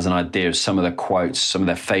out there has an idea of some of the quotes, some of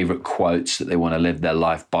their favorite quotes that they want to live their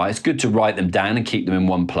life by. It's good to write them down and keep them in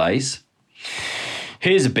one place.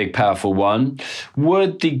 Here's a big, powerful one.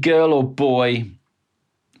 Would the girl or boy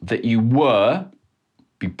that you were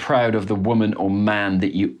be proud of the woman or man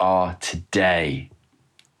that you are today?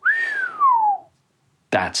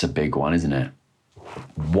 That's a big one, isn't it?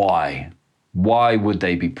 Why? Why would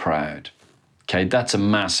they be proud? Okay, that's a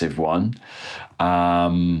massive one.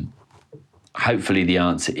 Hopefully the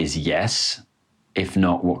answer is yes. If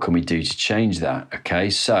not, what can we do to change that?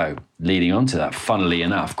 Okay, so leading on to that, funnily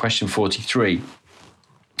enough, question 43.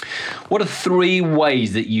 What are 3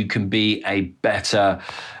 ways that you can be a better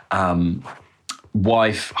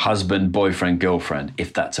wife, husband, boyfriend, girlfriend,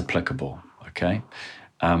 if that's applicable, okay?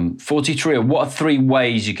 43, what are 3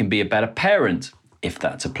 ways you can be a better parent, if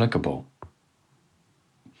that's applicable?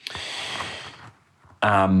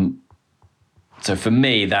 So for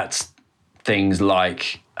me, that's things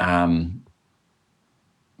like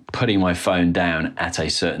putting my phone down at a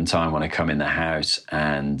certain time when I come in the house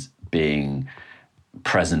and being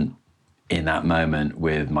present in that moment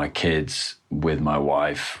with my kids, with my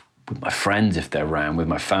wife, with my friends if they're around, with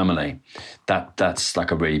my family. That's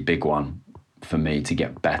like a really big one for me to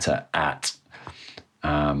get better at.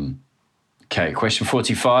 Okay, question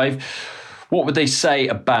 45. What would they say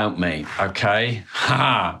about me? Okay,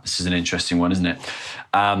 this is an interesting one, isn't it?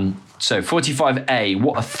 So 45A,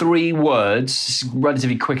 what are 3 words, this is a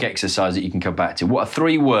relatively quick exercise that you can come back to. What are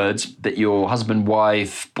 3 words that your husband,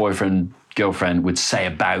 wife, boyfriend, girlfriend would say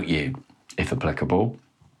about you, if applicable?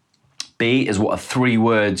 B is, what are 3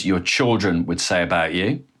 words your children would say about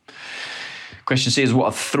you? Question C is, what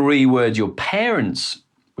are 3 words your parents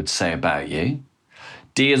would say about you?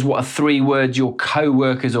 D is, what are 3 words your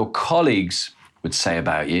co-workers or colleagues would say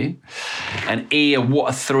about you? And E are, what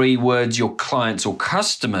are 3 words your clients or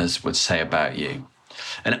customers would say about you?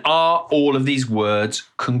 And are all of these words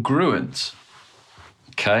congruent?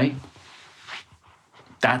 Okay.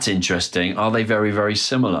 That's interesting. Are they very, very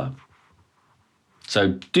similar?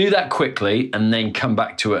 So do that quickly and then come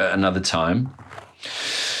back to it at another time.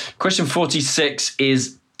 Question 46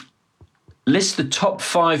 is, list the top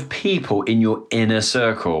 5 people in your inner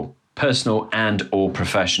circle, personal and or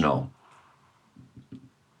professional.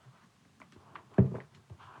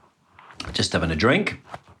 Just having a drink.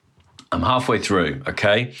 I'm halfway through,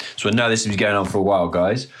 okay? So I know this has been going on for a while,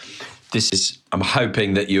 guys. I'm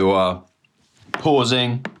hoping that you are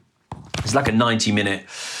pausing. It's like a 90-minute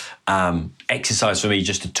exercise for me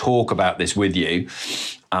just to talk about this with you.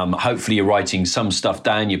 Hopefully you're writing some stuff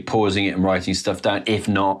down, you're pausing it and writing stuff down. If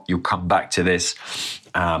not, you'll come back to this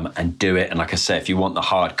and do it. And like I said, if you want the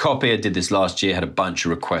hard copy, I did this last year, had a bunch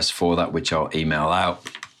of requests for that, which I'll email out.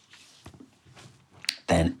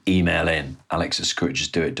 Then email in,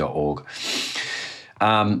 alex@screwitjustdoit.org.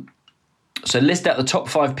 So list out the top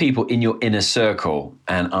 5 people in your inner circle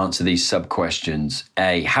and answer these sub-questions.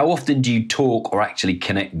 A, how often do you talk or actually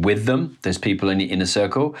connect with them, those people in your inner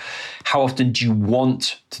circle? How often do you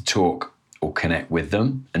want to talk or connect with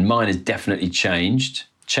them? And mine has definitely changed.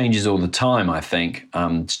 Changes all the time, I think.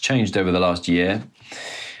 It's changed over the last year.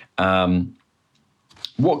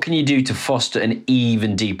 What can you do to foster an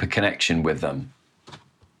even deeper connection with them?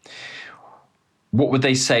 What would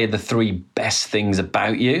they say are the 3 best things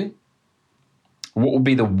about you? What would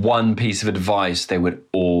be the one piece of advice they would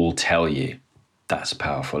all tell you? That's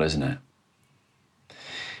powerful, isn't it?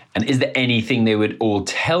 And is there anything they would all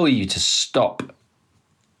tell you to stop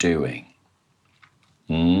doing?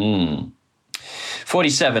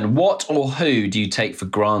 47, what or who do you take for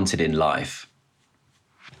granted in life?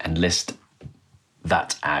 And list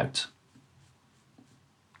that out.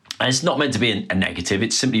 And it's not meant to be a negative.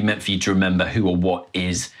 It's simply meant for you to remember who or what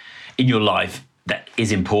is in your life that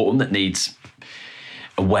is important, that needs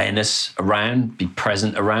awareness around, be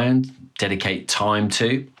present around, dedicate time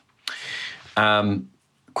to.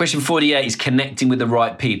 Question 48 is connecting with the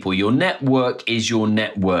right people. Your network is your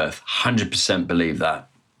net worth. 100% believe that.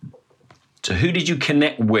 So who did you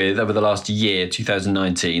connect with over the last year,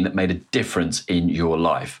 2019, that made a difference in your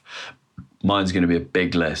life? Mine's going to be a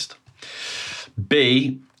big list.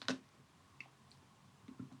 B,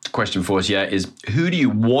 question 48 is, who do you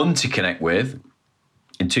want to connect with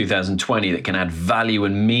in 2020 that can add value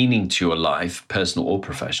and meaning to your life, personal or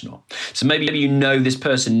professional? So maybe you know this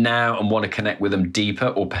person now and want to connect with them deeper,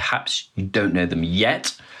 or perhaps you don't know them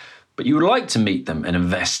yet, but you would like to meet them and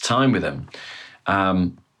invest time with them.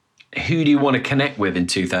 Who do you want to connect with in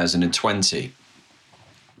 2020?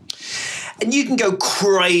 And you can go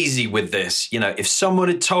crazy with this. You know, if someone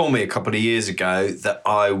had told me a couple of years ago that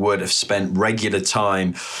I would have spent regular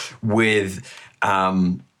time with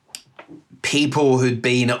people who'd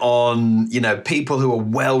been on, you know, people who are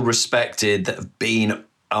well respected, that have been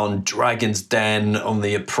on Dragon's Den, on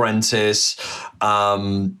The Apprentice,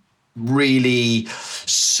 really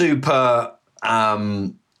super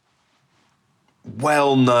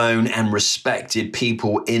well-known and respected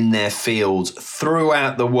people in their fields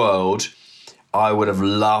throughout the world, I would have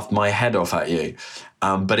laughed my head off at you.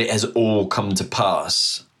 But it has all come to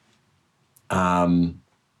pass.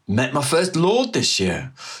 Met my first Lord this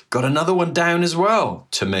year. Got another one down as well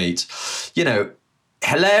to meet. You know,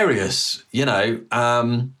 hilarious, you know.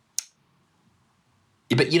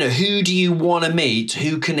 But, you know, who do you want to meet?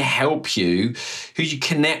 Who can help you? Who you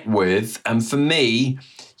connect with? And for me,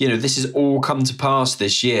 you know, this has all come to pass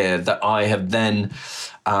this year, that I have then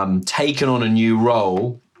taken on a new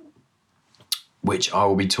role, which I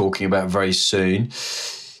will be talking about very soon,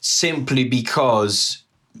 simply because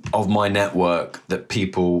of my network, that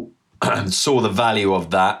people saw the value of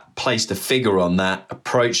that, placed a figure on that,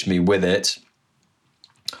 approached me with it.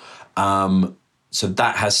 So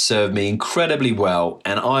that has served me incredibly well.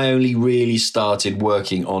 And I only really started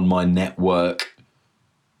working on my network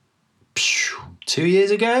 2 years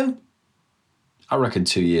ago? I reckon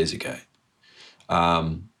 2 years ago.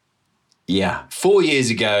 4 years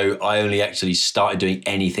ago, I only actually started doing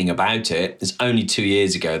anything about it. It's only 2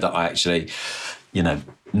 years ago that I actually, you know,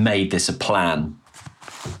 made this a plan.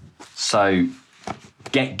 So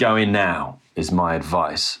get going now is my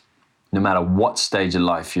advice, no matter what stage of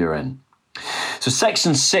life you're in. So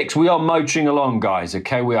section 6, we are motoring along, guys,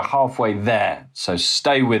 okay? We are halfway there, so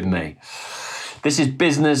stay with me. This is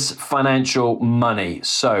business, financial, money.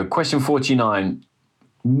 So question 49,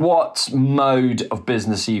 what mode of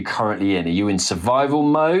business are you currently in? Are you in survival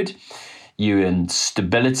mode? You in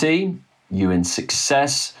stability? You in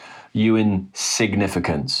success? You in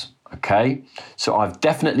significance? Okay, so I've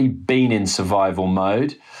definitely been in survival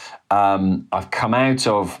mode. I've come out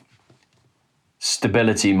of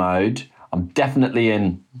stability mode. I'm definitely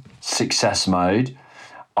in success mode.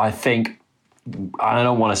 I think, I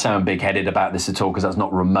don't want to sound big-headed about this at all, because that's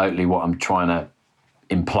not remotely what I'm trying to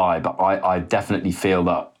imply, but I definitely feel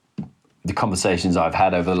that the conversations I've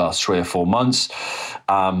had over the last 3 or 4 months,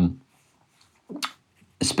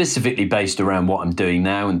 specifically based around what I'm doing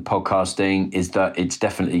now in podcasting, is that it's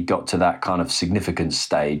definitely got to that kind of significance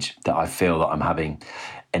stage that I feel that I'm having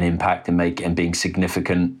an impact and being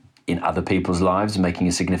significant in other people's lives, making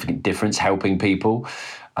a significant difference, helping people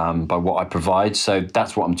by what I provide. So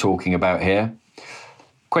that's what I'm talking about here.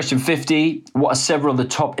 Question 50, what are several of the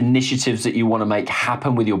top initiatives that you want to make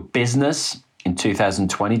happen with your business in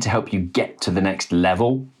 2020 to help you get to the next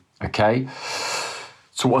level? Okay.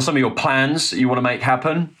 So what are some of your plans that you want to make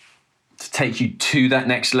happen to take you to that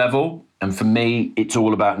next level? And for me, it's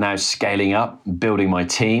all about now scaling up, building my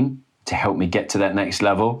team to help me get to that next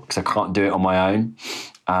level, because I can't do it on my own.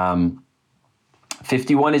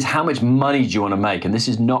 51 is, how much money do you want to make? And this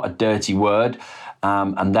is not a dirty word.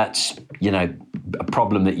 And that's, you know, a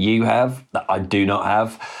problem that you have that I do not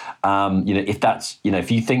have. You know,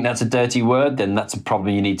 if you think that's a dirty word, then that's a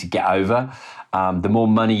problem you need to get over. The more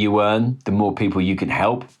money you earn, the more people you can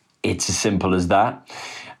help. It's as simple as that.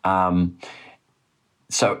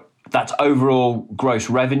 So that's overall gross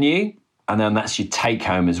revenue. And then that's your take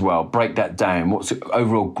home as well. Break that down. What's the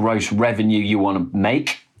overall gross revenue you want to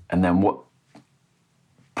make? And then what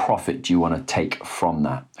profit do you want to take from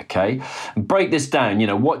that? Okay. And break this down. You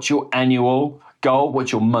know, what's your annual goal?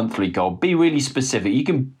 What's your monthly goal? Be really specific. You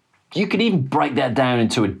can even break that down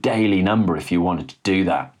into a daily number if you wanted to do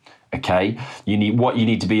that. Okay. You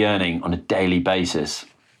need to be earning on a daily basis.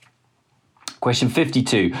 Question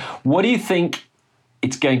 52. What do you think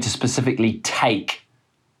it's going to specifically take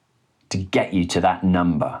to get you to that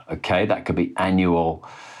number? Okay, that could be annual,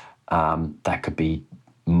 that could be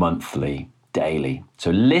monthly, daily.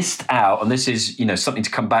 So list out, and this is, you know, something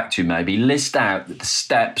to come back to maybe, list out the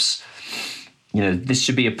steps this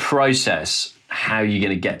should be a process. How are you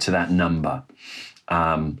going to get to that number?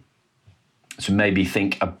 So maybe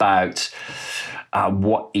think about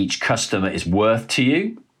what each customer is worth to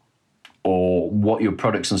you, or what your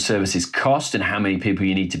products and services cost and how many people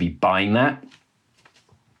you need to be buying that.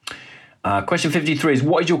 Question 53 is,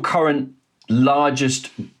 what is your current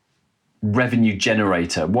largest revenue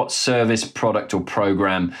generator? What service, product or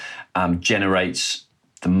program generates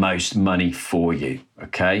the most money for you?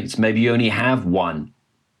 Okay, so maybe you only have one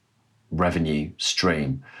revenue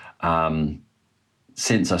stream.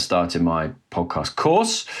 Since I started my podcast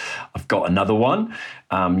course, I've got another one.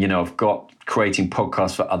 I've got creating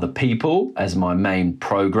podcasts for other people as my main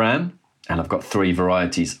program, and I've got 3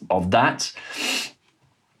 varieties of that.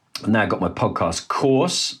 Now I've got my podcast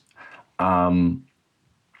course, and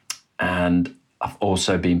I've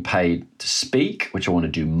also been paid to speak, which I want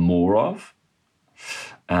to do more of.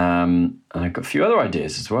 And I've got a few other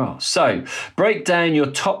ideas as well. So break down your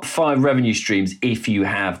top 5 revenue streams if you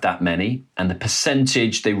have that many, and the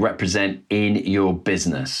percentage they represent in your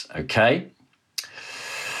business, okay?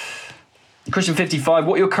 Question 55,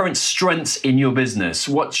 what are your current strengths in your business?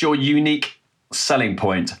 What's your unique selling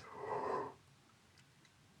point?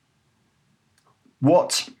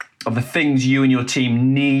 What are the things you and your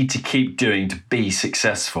team need to keep doing to be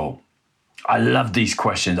successful? I love these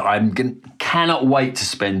questions. Cannot wait to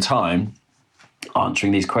spend time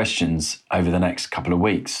answering these questions over the next couple of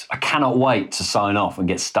weeks. I cannot wait to sign off and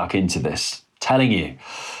get stuck into this. Telling you,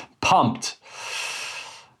 pumped.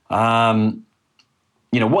 What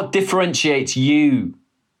differentiates you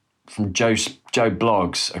from Joe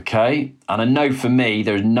Blogs, okay? And I know for me,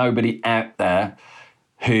 there's nobody out there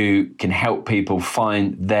who can help people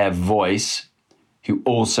find their voice who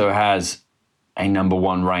also has a number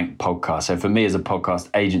 1 ranked podcast. So for me as a podcast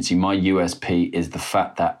agency, my USP is the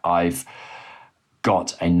fact that I've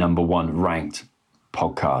got a number 1 ranked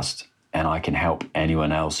podcast, and I can help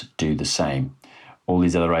anyone else do the same. All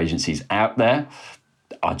these other agencies out there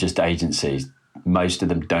are just agencies. Most of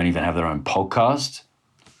them don't even have their own podcast,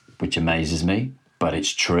 which amazes me, but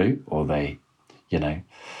it's true. Or they,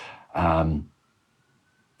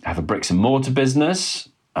 have a bricks and mortar business.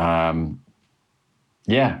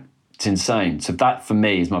 It's insane. So that for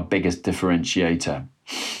me is my biggest differentiator.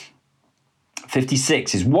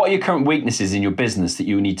 56 is, what are your current weaknesses in your business that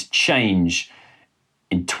you need to change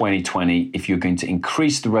in 2020 if you're going to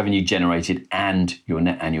increase the revenue generated and your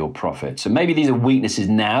net annual profit? So maybe these are weaknesses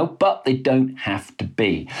now, but they don't have to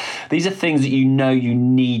be. These are things that you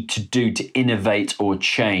need to do to innovate or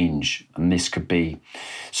change. And this could be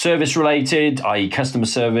service related, i.e. customer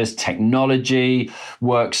service, technology,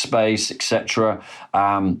 workspace, etc.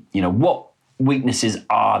 What weaknesses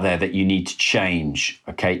are there that you need to change,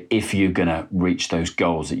 okay, if you're going to reach those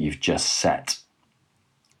goals that you've just set?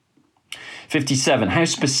 57, how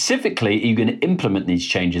specifically are you going to implement these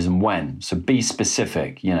changes and when? So be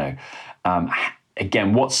specific,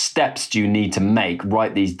 again, what steps do you need to make?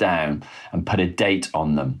 Write these down and put a date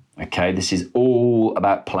on them, okay? This is all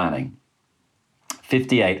about planning.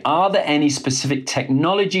 58, are there any specific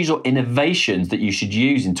technologies or innovations that you should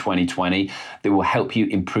use in 2020 that will help you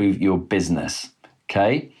improve your business,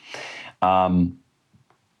 okay?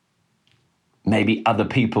 Maybe other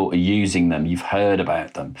people are using them. You've heard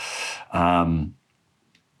about them. And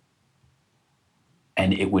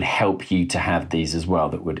it would help you to have these as well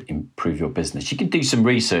that would improve your business. You can do some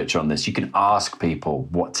research on this. You can ask people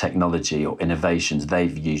what technology or innovations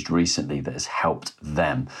they've used recently that has helped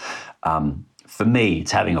them. For me,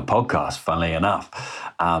 it's having a podcast, funnily enough.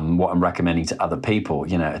 What I'm recommending to other people,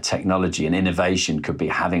 a technology and innovation could be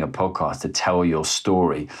having a podcast to tell your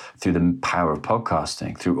story through the power of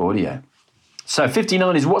podcasting, through audio. So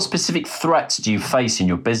 59 is, what specific threats do you face in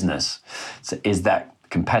your business? So is that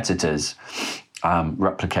competitors trying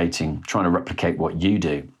to replicate what you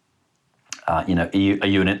do? Are you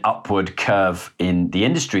in an upward curve in the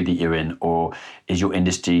industry that you're in, or is your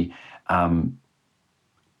industry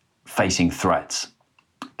facing threats?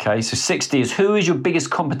 Okay, so 60 is, who is your biggest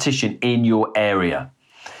competition in your area?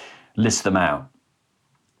 List them out.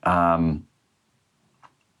 I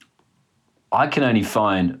can only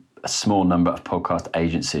find a small number of podcast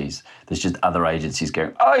agencies. There's just other agencies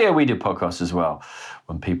going, oh yeah, we do podcasts as well,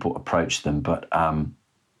 when people approach them. But and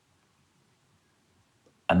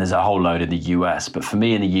there's a whole load in the US. But for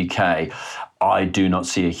me in the UK, I do not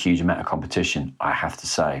see a huge amount of competition, I have to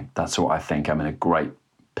say. That's what I think. I'm in a great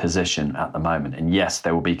position at the moment. And yes,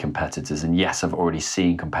 there will be competitors. And yes, I've already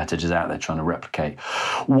seen competitors out there trying to replicate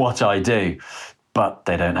what I do, but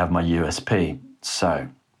they don't have my USP. So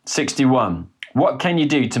 61, what can you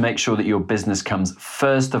do to make sure that your business comes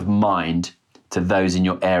first of mind to those in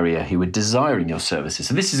your area who are desiring your services.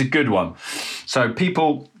 So this is a good one. So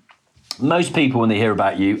most people, when they hear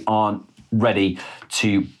about you, aren't ready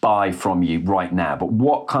to buy from you right now. But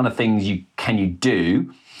what kind of things can you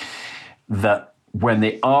do that when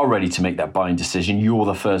they are ready to make that buying decision, you're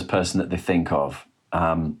the first person that they think of?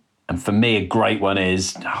 And for me, a great one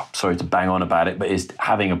is, sorry to bang on about it, but is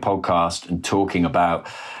having a podcast and talking about,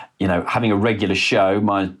 having a regular show,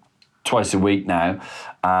 mine twice a week now.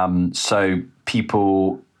 So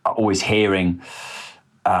people are always hearing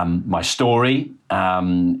my story,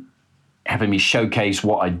 having me showcase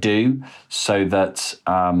what I do, so that,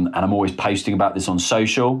 and I'm always posting about this on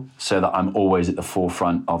social, so that I'm always at the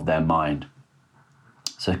forefront of their mind.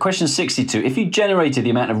 So question 62, if you generated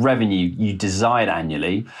the amount of revenue you desired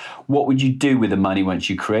annually, what would you do with the money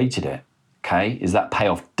once you created it? Okay, is that pay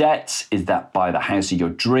off debts? Is that buy the house of your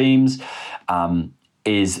dreams?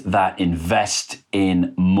 Is that invest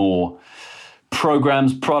in more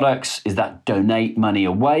programs, products? Is that donate money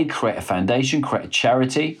away, create a foundation, create a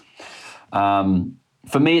charity?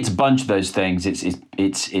 For me, it's a bunch of those things.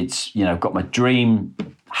 It's I've got my dream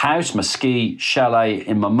house, my ski chalet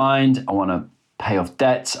in my mind. I want to pay off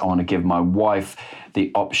debts. I want to give my wife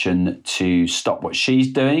the option to stop what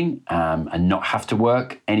she's doing and not have to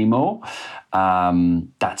work anymore.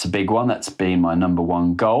 That's a big one. That's been my number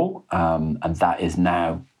one goal, and that is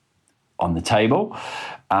now on the table.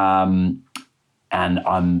 And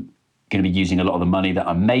I'm going to be using a lot of the money that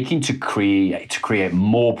I'm making to create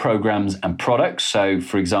more programs and products. So,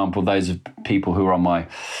 for example, those of people who are on my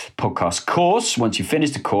podcast course, once you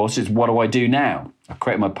finish the course, it's what do I do now? I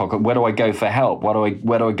create my podcast. Where do I go for help? Where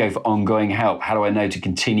do I go for ongoing help? How do I know to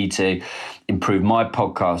continue to improve my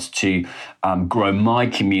podcast, to grow my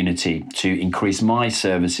community, to increase my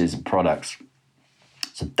services and products?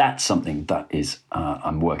 So that's something that is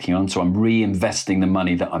I'm working on. So I'm reinvesting the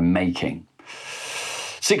money that I'm making.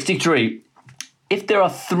 63, if there are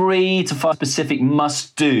 3 to 5 specific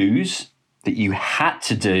must-dos that you had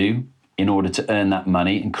to do in order to earn that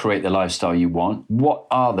money and create the lifestyle you want, what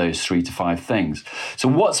are those 3 to 5 things? So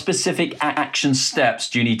what specific action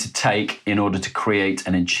steps do you need to take in order to create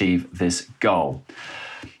and achieve this goal?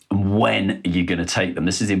 And when are you going to take them?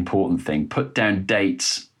 This is the important thing. Put down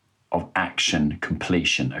dates of action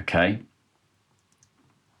completion, okay?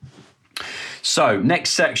 So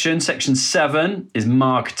next section 7, is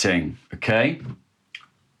marketing, okay?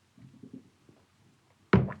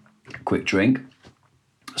 Quick drink.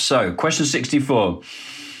 So question 64,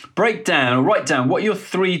 write down what are your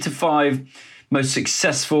 3 to 5 most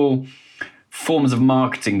successful forms of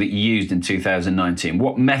marketing that you used in 2019.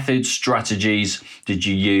 What methods, strategies did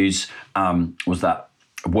you use? Was that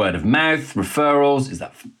word of mouth, referrals? Is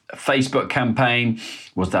that a Facebook campaign?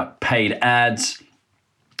 Was that paid ads?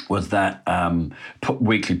 Was that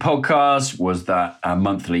weekly podcast? Was that a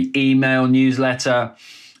monthly email newsletter?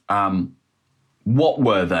 What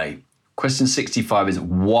were they? Question 65 is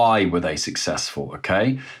why were they successful,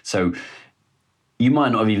 okay? So you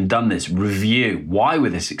might not have even done this. Review, why were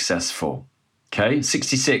they successful? Okay,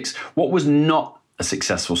 66, what was not a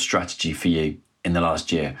successful strategy for you in the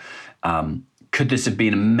last year? Could this have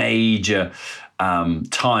been a major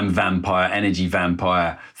time vampire, energy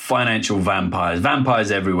vampire, financial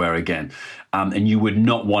vampires everywhere again, and you would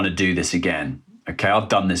not want to do this again? Okay, I've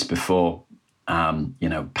done this before,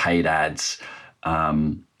 paid ads.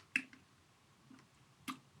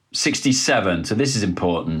 67, so this is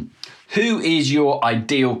important. Who is your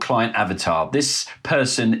ideal client avatar? This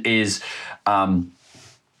person is a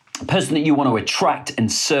person that you want to attract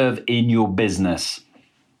and serve in your business.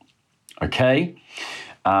 Okay?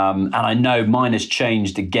 And I know mine has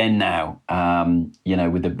changed again now,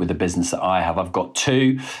 with the business that I have. I've got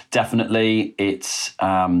 2, definitely. It's,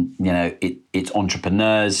 it's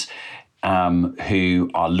entrepreneurs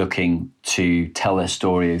who are looking to tell their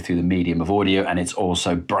story through the medium of audio, and it's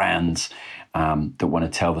also brands that want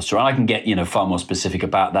to tell the story. I can get, far more specific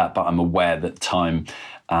about that, but I'm aware that time,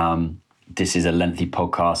 this is a lengthy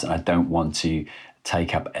podcast and I don't want to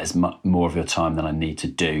take up as much more of your time than I need to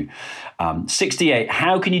do. 68,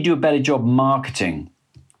 how can you do a better job marketing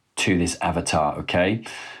to this avatar, okay?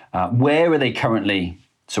 Where are they currently?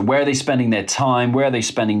 So where are they spending their time? Where are they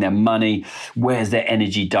spending their money? Where's their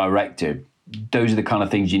energy directed? Those are the kind of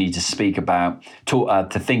things you need to speak about, to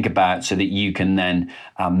think about, so that you can then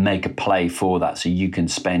make a play for that. So you can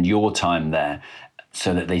spend your time there,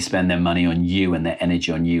 so that they spend their money on you and their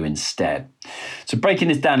energy on you instead. So breaking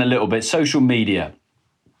this down a little bit, social media.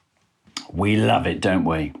 We love it, don't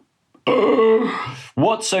we?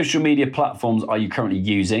 What social media platforms are you currently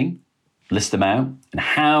using? List them out. And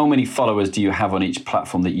how many followers do you have on each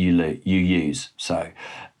platform that you use? So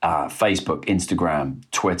Facebook, Instagram,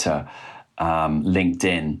 Twitter,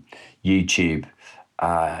 LinkedIn, YouTube,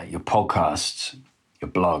 your podcasts, your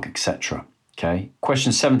blog, etc. Okay.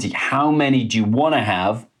 Question 70, how many do you want to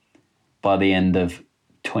have by the end of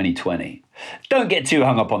 2020? Don't get too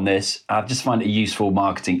hung up on this. I just find it a useful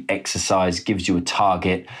marketing exercise, gives you a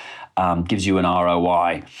target, gives you an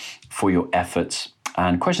ROI for your efforts.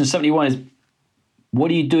 And question 71 is, what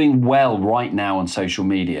are you doing well right now on social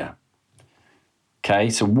media? Okay,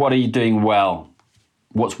 so what are you doing well?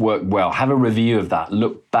 What's worked well? Have a review of that.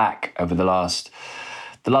 Look back over the last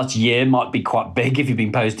year. Might be quite big if you've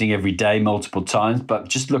been posting every day multiple times, but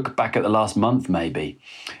just look back at the last month maybe.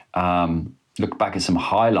 Look back at some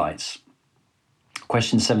highlights.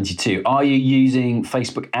 Question 72, are you using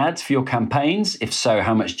Facebook ads for your campaigns? If so,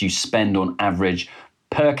 how much do you spend on average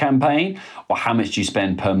per campaign? Or how much do you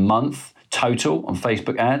spend per month total on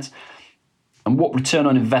Facebook ads? And what return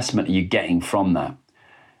on investment are you getting from that?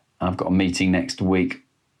 I've got a meeting next week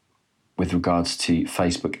with regards to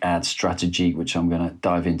Facebook ad strategy, which I'm going to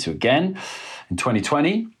dive into again in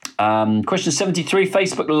 2020. Question 73,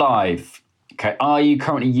 Facebook Live. Okay, are you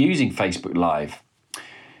currently using Facebook Live?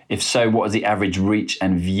 If so, what is the average reach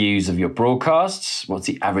and views of your broadcasts? What's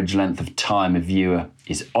the average length of time a viewer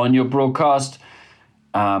is on your broadcast?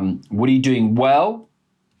 What are you doing well?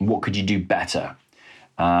 What could you do better?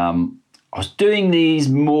 I was doing these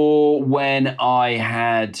more when I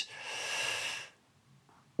had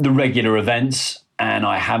the regular events, and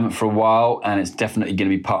I haven't for a while, and it's definitely going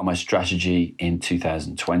to be part of my strategy in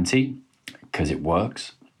 2020 because it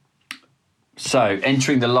works. So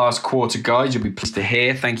entering the last quarter, guys, you'll be pleased to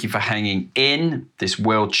hear. Thank you for hanging in. This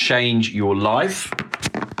will change your life,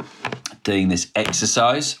 doing this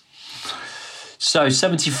exercise. So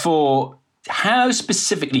 74, how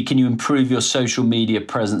specifically can you improve your social media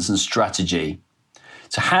presence and strategy?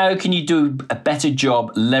 So how can you do a better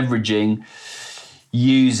job leveraging,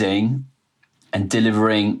 using, and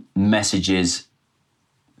delivering messages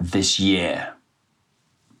this year?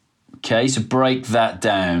 Okay, so break that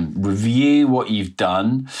down. Review what you've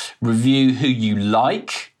done. Review who you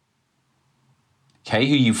like. Okay,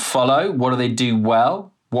 who you follow. What do they do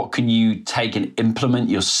well? What can you take and implement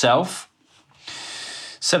yourself?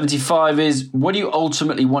 75 is, what do you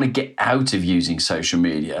ultimately want to get out of using social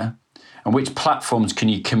media? And which platforms can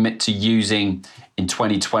you commit to using in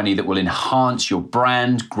 2020 that will enhance your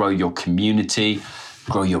brand, grow your community,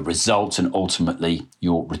 grow your results, and ultimately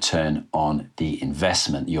your return on the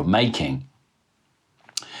investment you're making?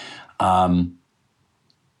 Quite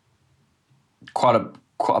a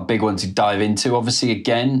big one to dive into. Obviously,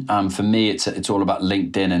 again, for me, it's all about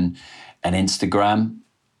LinkedIn and Instagram.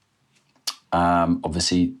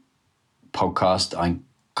 Obviously, podcast, I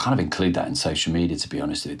kind of include that in social media, to be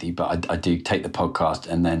honest with you, but I do take the podcast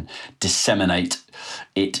and then disseminate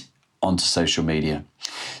it onto social media.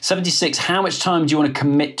 76, how much time do you want to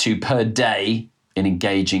commit to per day in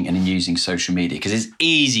engaging and in using social media? Because it's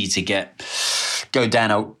easy to go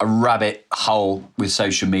down a rabbit hole with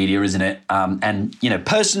social media, isn't it? And,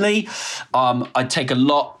 personally, I take a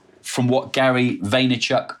lot from what Gary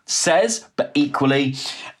Vaynerchuk says, but equally,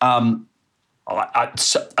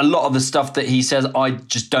 a lot of the stuff that he says, I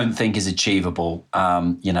just don't think is achievable.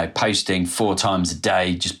 Posting 4 times a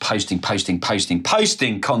day, just posting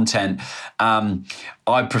content.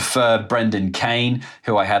 I prefer Brendan Kane,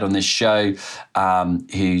 who I had on this show,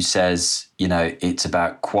 who says, it's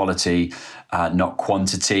about quality, not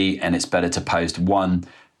quantity, and it's better to post one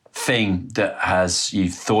thing that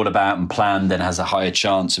you've thought about and planned, then has a higher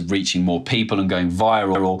chance of reaching more people and going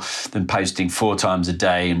viral than posting 4 times a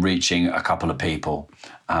day and reaching a couple of people.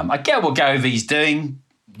 I get what Gary V's doing.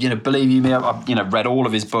 Believe you me, I've read all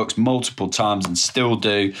of his books multiple times and still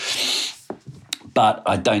do, but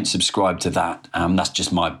I don't subscribe to that. That's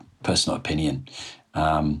just my personal opinion.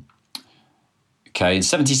 Okay,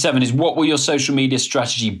 77 is, what will your social media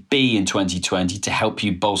strategy be in 2020 to help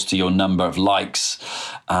you bolster your number of likes,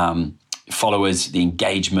 followers, the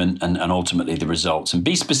engagement, and ultimately the results? And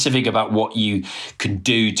be specific about what you can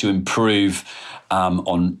do to improve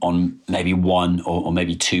on maybe one or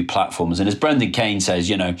maybe 2 platforms. And as Brendan Kane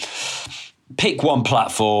says, pick one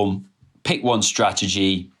platform, pick one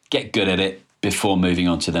strategy, get good at it before moving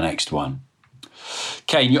on to the next one.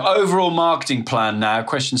 Okay, and your overall marketing plan now,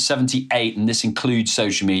 question 78, and this includes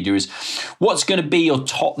social media, is what's going to be your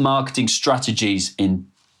top marketing strategies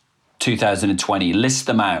in 2020? List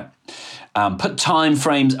them out. Put time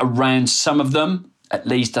frames around some of them, at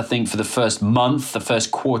least I think for the first month, the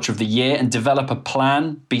first quarter of the year, and develop a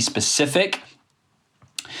plan. Be specific.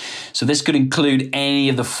 So this could include any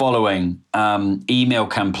of the following: email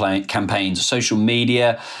campaigns, social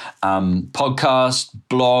media, podcast,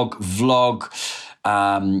 blog, vlog,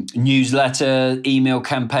 newsletter, email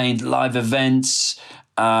campaigns, live events,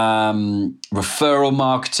 referral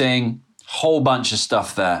marketing, whole bunch of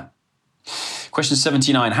stuff there. Question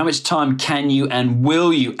 79, how much time can you and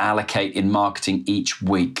will you allocate in marketing each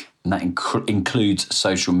week? And that includes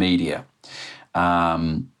social media.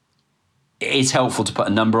 It is helpful to put a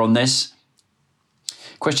number on this.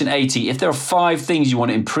 Question 80, if there are 5 things you want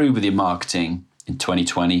to improve with your marketing in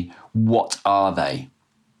 2020, what are they?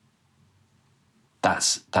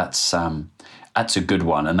 That's a good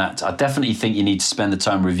one. And I definitely think you need to spend the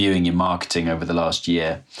time reviewing your marketing over the last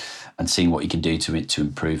year and seeing what you can do to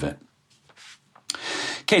improve it.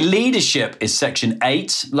 Okay, leadership is section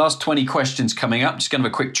 8. Last 20 questions coming up. Just going to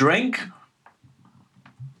have a quick drink.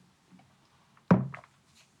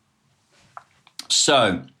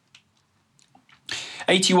 So,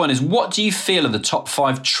 81 is, what do you feel are the top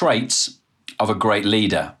 5 traits of a great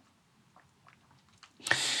leader?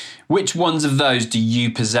 Which ones of those do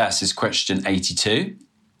you possess is question 82.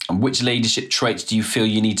 And which leadership traits do you feel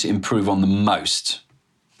you need to improve on the most?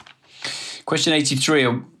 Question 83,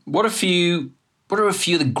 what are a few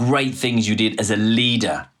of the great things you did as a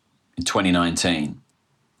leader in 2019?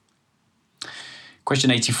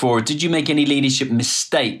 Question 84, did you make any leadership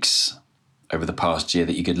mistakes over the past year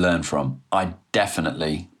that you could learn from? I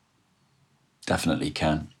definitely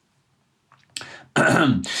can.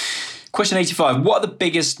 Question 85, what are the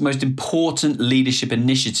biggest, most important leadership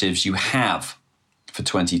initiatives you have for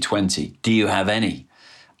 2020? Do you have any?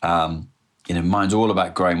 Mine's all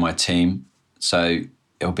about growing my team. So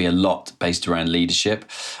it'll be a lot based around leadership.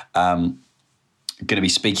 I'm going to be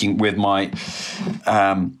speaking with my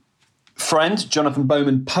friend, Jonathan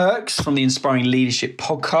Bowman Perks from the Inspiring Leadership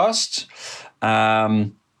podcast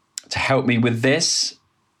to help me with this.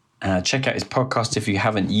 Check out his podcast if you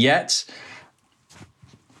haven't yet.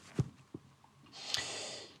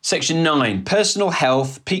 Section 9, personal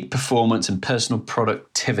health, peak performance, and personal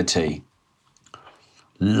productivity.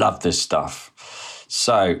 Love this stuff.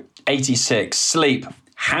 So, 86, sleep.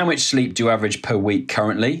 How much sleep do you average per week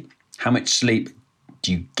currently? How much sleep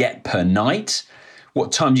do you get per night?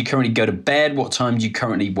 What time do you currently go to bed? What time do you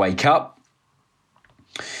currently wake up?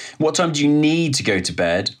 What time do you need to go to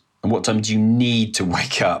bed? And what time do you need to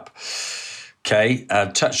wake up? Okay, I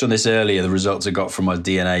touched on this earlier, the results I got from my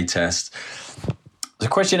DNA test. So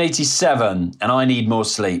question 87, and I need more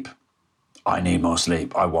sleep. I need more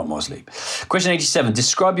sleep. I want more sleep. Question 87,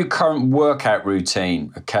 describe your current workout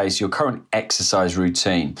routine. Okay, so your current exercise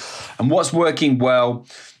routine. And what's working well,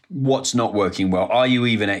 what's not working well? Are you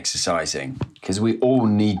even exercising? Because we all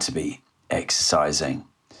need to be exercising.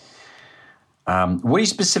 What do you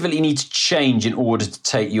specifically need to change in order to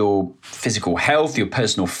take your physical health, your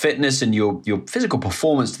personal fitness, and your physical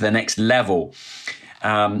performance to the next level?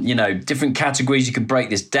 Different categories you can break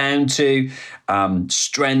this down to: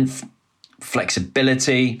 strength,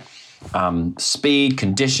 flexibility, speed,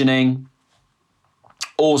 conditioning,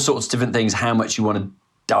 all sorts of different things, how much you want to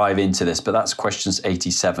dive into this. But that's questions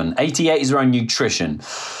 87. 88 is around nutrition.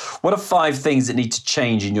 What are 5 things that need to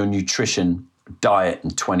change in your nutrition diet in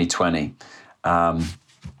 2020? And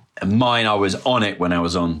mine, I was on it when I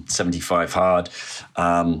was on 75 Hard.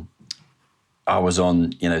 I was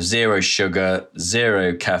on, 0 sugar,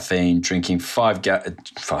 0 caffeine, drinking 1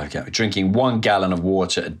 gallon of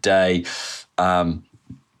water a day,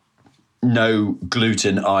 no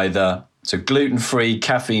gluten either. So gluten-free,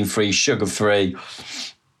 caffeine-free, sugar-free.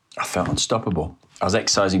 I felt unstoppable. I was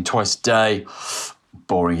exercising twice a day.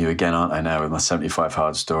 Boring you again, aren't I now, with my 75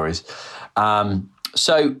 Hard stories.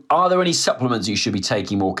 So are there any supplements you should be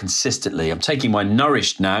taking more consistently? I'm taking my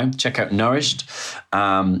Nourished now. Check out Nourished.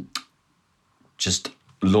 Just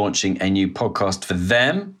launching a new podcast for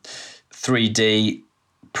them, 3D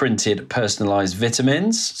printed personalized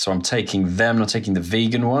vitamins. So I'm taking them, not taking the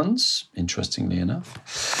vegan ones, interestingly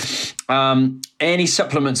enough. Any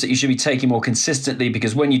supplements that you should be taking more consistently,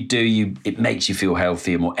 because when you do, it makes you feel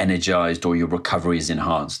healthier, more energized, or your recovery is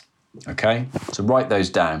enhanced. Okay, so write those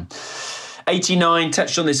down. 89,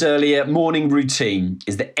 touched on this earlier, morning routine.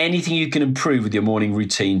 Is there anything you can improve with your morning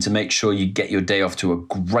routine to make sure you get your day off to a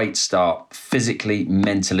great start, physically,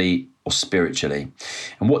 mentally, or spiritually?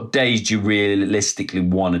 And what days do you realistically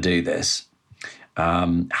want to do this?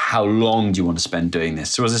 How long do you want to spend doing this?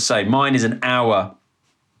 So as I say, mine is an hour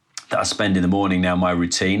that I spend in the morning now, my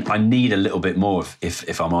routine. I need a little bit more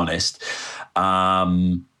if I'm honest.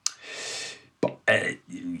 But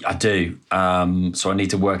I do. So I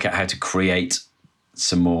need to work out how to create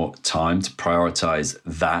some more time to prioritize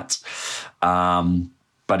that.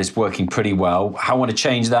 But but it's working pretty well. How I want to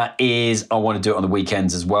change that is I want to do it on the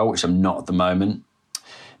weekends as well, which I'm not at the moment.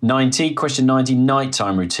 90, question 90,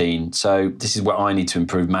 nighttime routine. So this is where I need to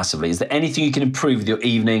improve massively. Is there anything you can improve with your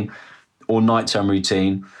evening or nighttime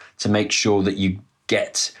routine to make sure that you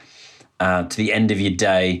get to the end of your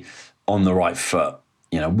day on the right foot?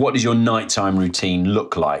 You know, what does your nighttime routine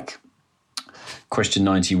look like? Question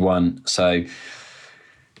 91. So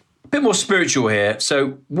a bit more spiritual here.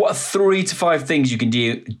 So what are 3 to 5 things you can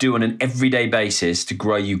do on an everyday basis to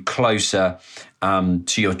grow you closer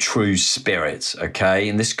to your true spirit, okay?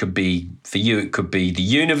 And this could be, for you, it could be the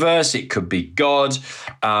universe, it could be God.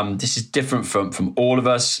 This is different from all of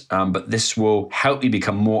us, but this will help you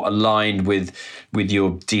become more aligned with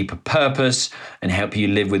your deeper purpose and help you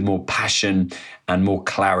live with more passion and more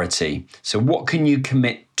clarity. So what can you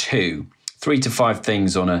commit to? 3 to 5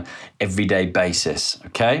 things on an everyday basis,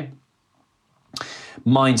 okay?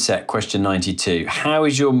 Mindset, question 92. How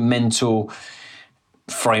is your mental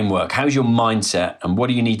framework? How's your mindset, and what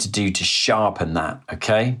do you need to do to sharpen that?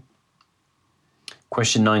 Okay.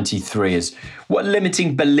 Question 93 is, what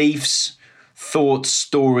limiting beliefs, thoughts,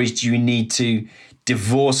 stories do you need to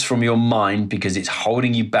divorce from your mind because it's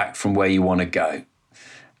holding you back from where you want to go?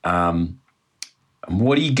 And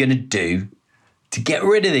what are you going to do to get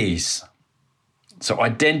rid of these? So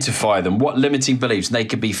identify them. What limiting beliefs? They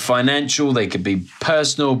could be financial, they could be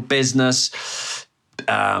personal, business,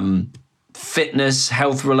 fitness,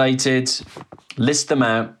 health related. List them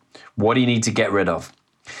out. What do you need to get rid of?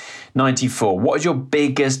 94. What is your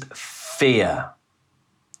biggest fear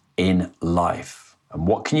in life? And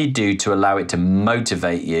what can you do to allow it to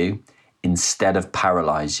motivate you instead of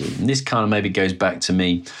paralyze you? And this kind of maybe goes back to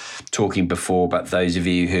me talking before about those of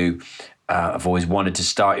you who have always wanted to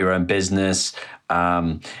start your own business,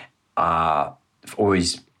 always,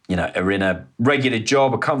 are in a regular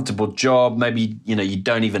job, a comfortable job. Maybe, you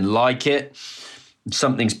don't even like it.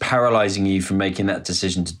 Something's paralyzing you from making that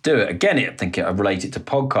decision to do it. Again, I think I relate it to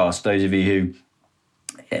podcasts. Those of you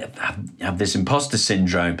who have this imposter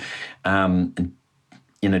syndrome, and,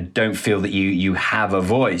 don't feel that you have a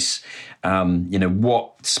voice.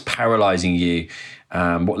 What's paralyzing you?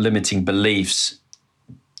 What limiting beliefs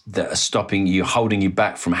that are stopping you, holding you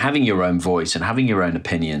back from having your own voice and having your own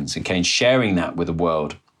opinions, okay, and sharing that with the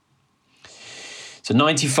world. So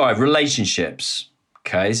 95, relationships.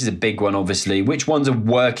 Okay, this is a big one, obviously. Which ones are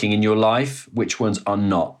working in your life? Which ones are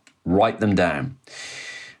not? Write them down.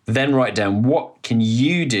 Then write down what can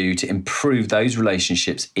you do to improve those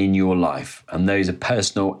relationships in your life? And those are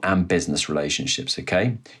personal and business relationships,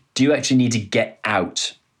 okay? Do you actually need to get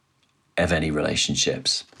out of any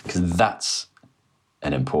relationships? Because that's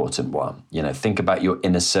an important one. Think about your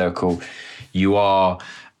inner circle. You are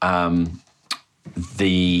what's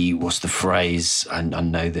the phrase? I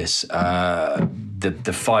know this.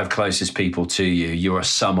 The 5 closest people to you. You're a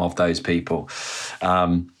sum of those people.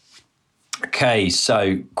 Okay,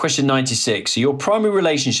 so question 96. So your primary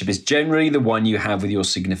relationship is generally the one you have with your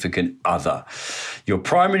significant other. Your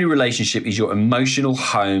primary relationship is your emotional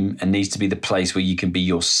home and needs to be the place where you can be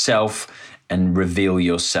yourself and reveal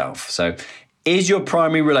yourself. So is your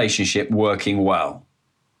primary relationship working well?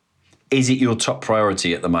 Is it your top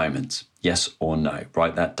priority at the moment? Yes or no?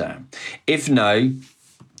 Write that down. If no,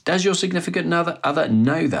 does your significant other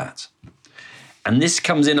know that? And this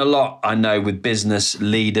comes in a lot, I know, with business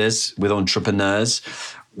leaders, with entrepreneurs,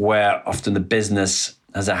 where often the business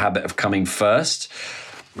has a habit of coming first.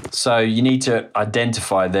 So you need to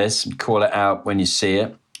identify this and call it out when you see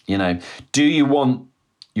it. Do you want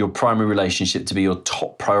your primary relationship to be your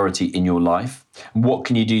top priority in your life? What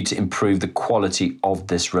can you do to improve the quality of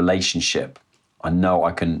this relationship? I know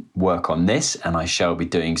I can work on this, and I shall be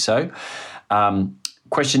doing so.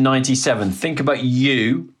 Question 97, think about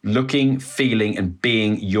you looking, feeling, and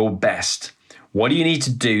being your best. What do you need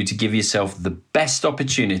to do to give yourself the best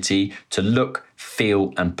opportunity to look,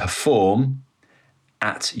 feel, and perform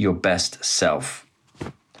at your best self?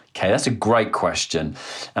 Okay, that's a great question.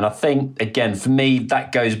 And I think, again, for me,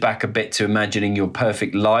 that goes back a bit to imagining your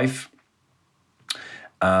perfect life.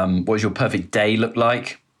 What does your perfect day look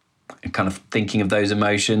like? And kind of thinking of those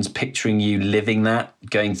emotions, picturing you living that,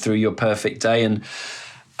 going through your perfect day. And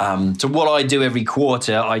so what I do every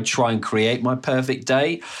quarter, I try and create my perfect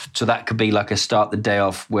day. So that could be like I start the day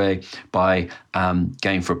off by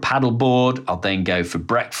going for a paddle board. I'll then go for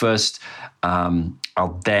breakfast.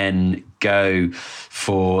 I'll then go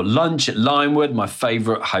for lunch at Limewood, my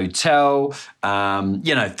favorite hotel,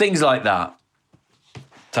 things like that.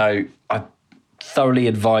 So I thoroughly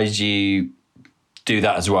advise you do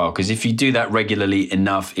that as well, because if you do that regularly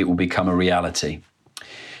enough, it will become a reality.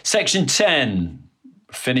 Section 10,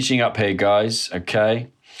 finishing up here, guys, okay?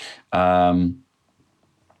 So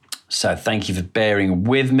thank you for bearing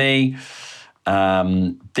with me.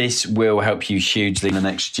 This will help you hugely in the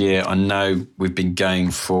next year. I know we've been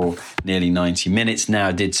going for nearly 90 minutes now.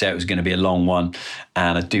 I did say it was going to be a long one,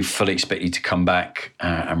 and I do fully expect you to come back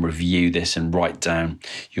and review this and write down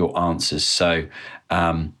your answers. So,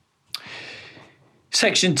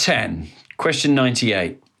 section 10, question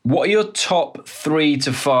 98. What are your top 3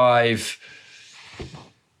 to 5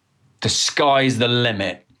 the sky's the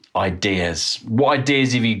limit ideas? What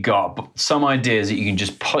ideas have you got? Some ideas that you can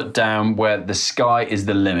just put down where the sky is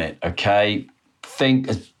the limit, okay? Think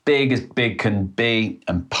as big can be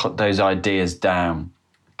and put those ideas down,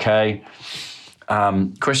 okay?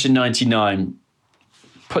 Question 99.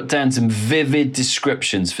 Put down some vivid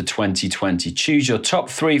descriptions for 2020. Choose your top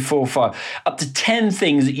 3, 4, 5, up to 10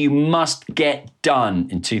 things that you must get done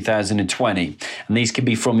in 2020. And these could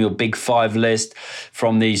be from your big 5 list,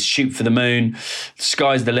 from these shoot for the moon,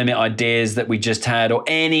 sky's the limit ideas that we just had, or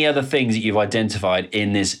any other things that you've identified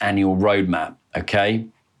in this annual roadmap, okay?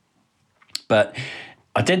 But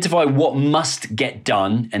identify what must get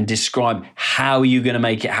done and describe how you're going to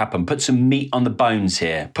make it happen. Put some meat on the bones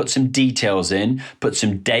here. Put some details in. Put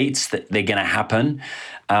some dates that they're going to happen.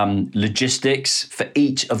 Logistics for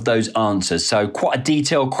each of those answers. So quite a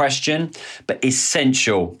detailed question, but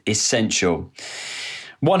essential.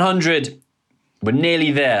 100, we're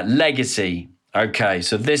nearly there. Legacy. Okay,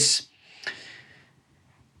 so if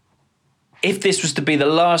this was to be the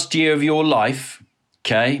last year of your life,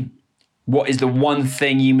 okay, what is the one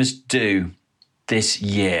thing you must do this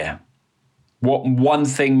year? What one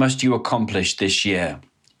thing must you accomplish this year?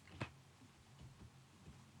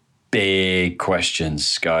 Big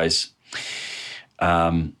questions, guys.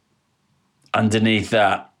 Underneath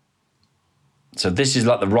that, so this is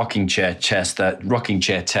like the rocking chair test.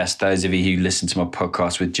 Those of you who listen to my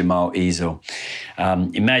podcast with Jamal Ezel,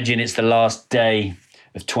 imagine it's the last day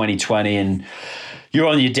of 2020 and you're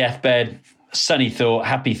on your deathbed. Sunny thought,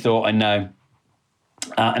 happy thought, I know.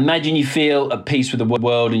 Imagine you feel at peace with the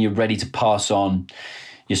world and you're ready to pass on.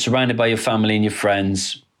 You're surrounded by your family and your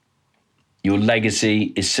friends. Your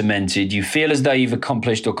legacy is cemented. You feel as though you've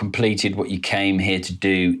accomplished or completed what you came here to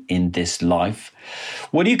do in this life.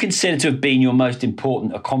 What do you consider to have been your most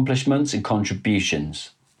important accomplishments and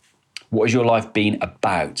contributions? What has your life been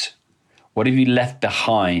about? What have you left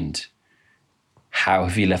behind? How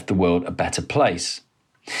have you left the world a better place?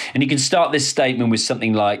 And you can start this statement with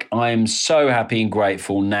something like, I am so happy and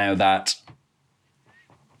grateful now that...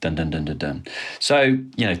 Dun, dun, dun, dun, dun. So,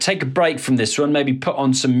 take a break from this one, maybe put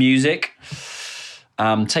on some music,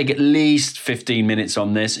 take at least 15 minutes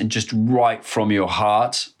on this and just write from your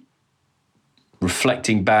heart,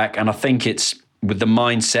 reflecting back. And I think it's with the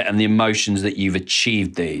mindset and the emotions that you've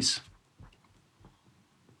achieved these.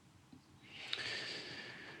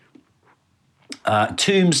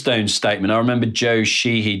 Tombstone statement. I remember Joe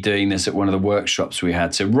Sheehy doing this at one of the workshops we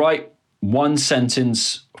had. So write one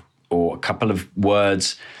sentence or a couple of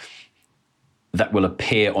words that will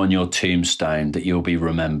appear on your tombstone that you'll be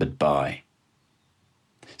remembered by.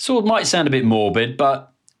 So it might sound a bit morbid,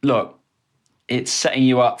 but look, it's setting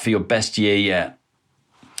you up for your best year yet.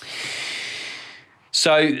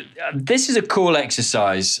 So this is a cool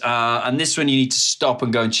exercise, and this one you need to stop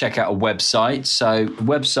and go and check out a website. So the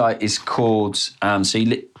website is called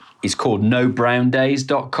it's called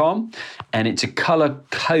nobrowndays.com, and it's a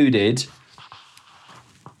color-coded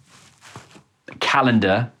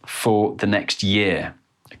calendar for the next year.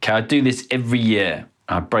 Okay, I do this every year.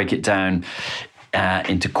 I break it down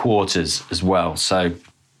into quarters as well. So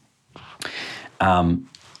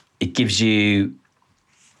it gives you.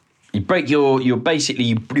 You're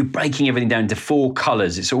breaking everything down into 4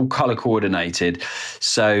 colors. It's all color coordinated.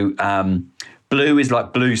 So blue is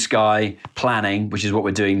like blue sky planning, which is what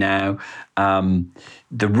we're doing now.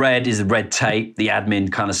 The red is the red tape, the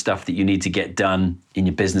admin kind of stuff that you need to get done in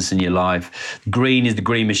your business and your life. Green is the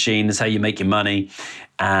green machine. That's how you make your money.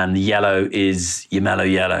 And yellow is your mellow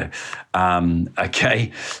yellow.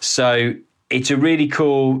 Okay. So it's a really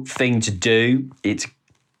cool thing to do. It's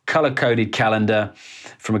color-coded calendar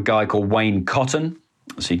from a guy called Wayne Cotton.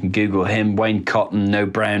 So you can Google him, Wayne Cotton, No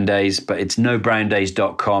Brown Days, but it's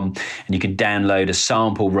nobrowndays.com, and you can download a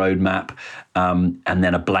sample roadmap and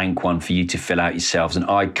then a blank one for you to fill out yourselves. And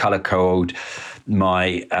I color code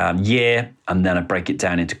my year, and then I break it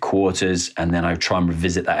down into quarters, and then I try and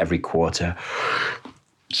revisit that every quarter.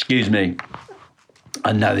 Excuse me.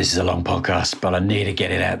 I know this is a long podcast, but I need to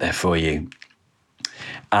get it out there for you.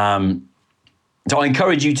 So I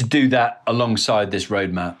encourage you to do that alongside this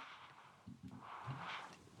roadmap.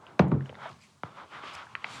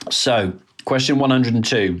 So, question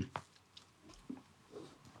 102.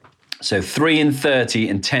 So 3 in 30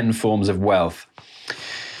 and 10 forms of wealth.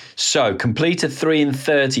 So complete a 3 in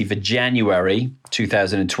 30 for January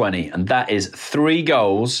 2020. And that is 3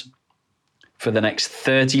 goals for the next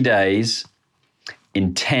 30 days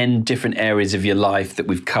in 10 different areas of your life that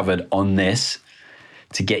we've covered on this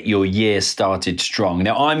to get your year started strong.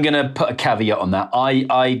 Now, I'm going to put a caveat on that.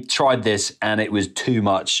 I tried this and it was too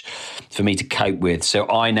much for me to cope with. So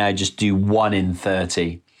I now just do 1 in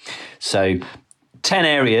 30. So 10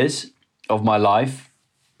 areas of my life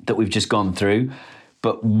that we've just gone through,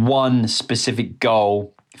 but 1 specific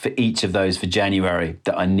goal for each of those for January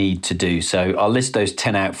that I need to do. So I'll list those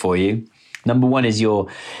 10 out for you. Number 1 is your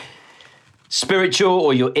spiritual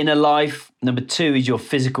or your inner life. Number 2 is your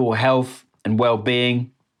physical health and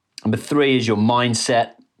well-being. Number 3 is your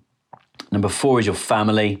mindset. Number 4 is your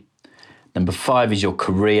family. Number 5 is your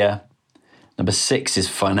career. Number 6 is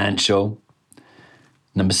financial.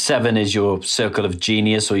 Number 7 is your circle of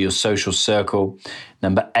genius or your social circle.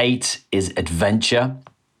 Number 8 is adventure.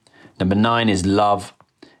 Number 9 is love.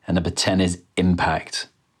 And number 10 is impact.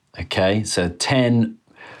 Okay, so 10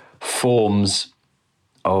 forms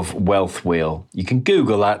of wealth wheel. You can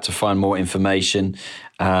Google that to find more information.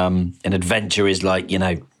 And adventure is like,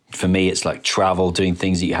 for me, it's like travel, doing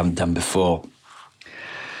things that you haven't done before.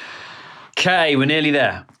 Okay, we're nearly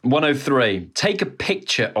there. 103. Take a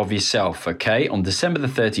picture of yourself, okay, on December the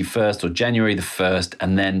 31st or January the 1st,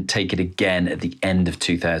 and then take it again at the end of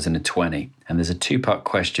 2020. And there's a 2-part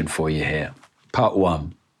question for you here. Part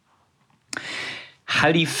 1.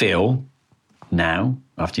 How do you feel now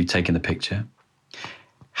after you've taken the picture?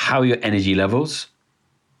 How are your energy levels?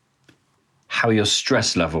 How are your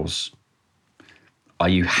stress levels? Are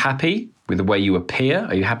you happy with the way you appear?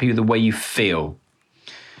 Are you happy with the way you feel?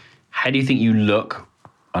 How do you think you look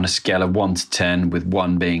on a scale of 1 to 10, with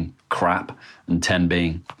 1 being crap and 10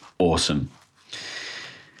 being awesome?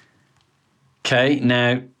 Okay,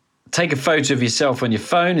 now take a photo of yourself on your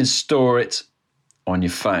phone and store it on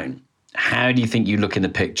your phone. How do you think you look in the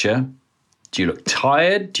picture? Do you look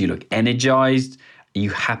tired? Do you look energized? Are you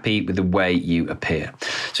happy with the way you appear?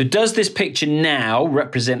 So does this picture now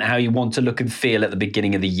represent how you want to look and feel at the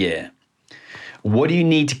beginning of the year? What do you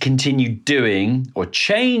need to continue doing or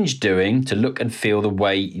change doing to look and feel the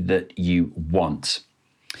way that you want?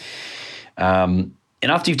 And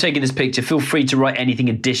after you've taken this picture, feel free to write anything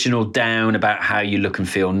additional down about how you look and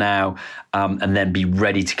feel now, and then be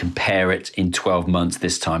ready to compare it in 12 months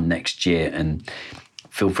this time next year. And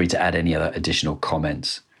feel free to add any other additional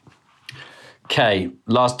comments. Okay,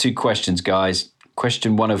 last 2 questions, guys.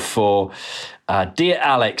 Question 104. Dear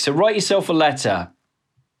Alex, so write yourself a letter.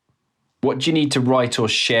 What do you need to write or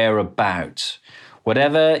share about?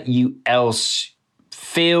 Whatever you else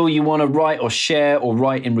feel you want to write or share or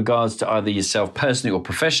write in regards to either yourself personally or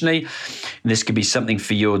professionally. This could be something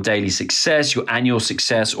for your daily success, your annual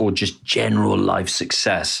success, or just general life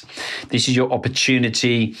success. This is your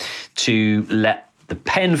opportunity to let the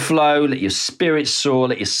pen flow, let your spirit soar,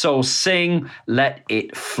 let your soul sing, let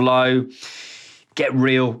it flow. Get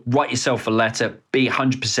real, write yourself a letter, be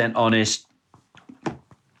 100% honest,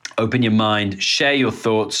 open your mind, share your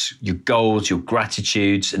thoughts, your goals, your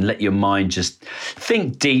gratitudes, and let your mind just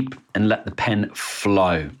think deep and let the pen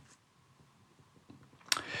flow.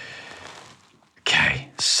 Okay,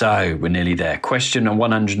 so we're nearly there. Question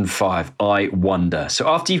 105, I wonder. So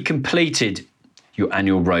after you've completed your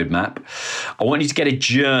annual roadmap, I want you to get a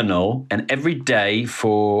journal, and every day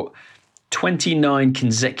for 29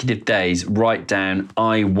 consecutive days, write down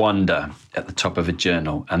I wonder at the top of a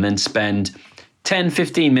journal, and then spend 10,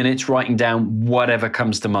 15 minutes writing down whatever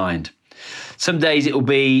comes to mind. Some days it will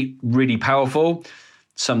be really powerful.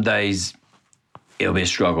 Some days it'll be a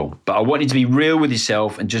struggle. But I want you to be real with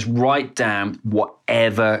yourself and just write down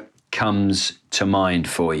whatever comes to mind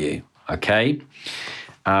for you, okay?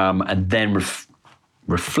 And then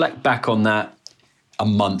reflect back on that a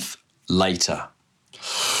month later.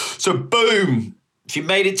 So boom, if you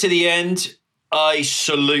made it to the end, I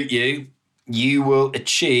salute you. You will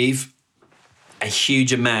achieve a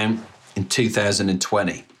huge amount in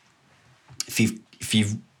 2020. If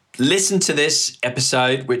you've listened to this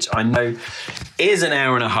episode, which I know is an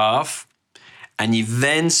hour and a half, and you've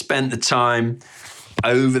then spent the time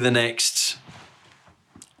over the next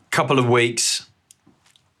couple of weeks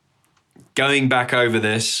going back over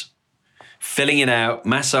this, filling it out,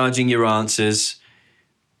 massaging your answers,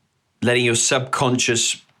 letting your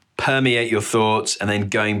subconscious permeate your thoughts, and then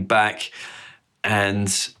going back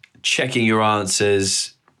and checking your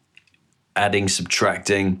answers, adding,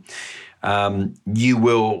 subtracting, you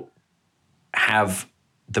will have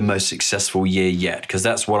the most successful year yet, because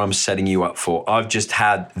that's what I'm setting you up for. I've just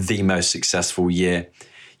had the most successful year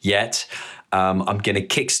yet. I'm going to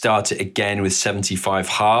kickstart it again with 75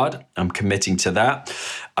 Hard. I'm committing to that.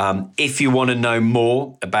 If you want to know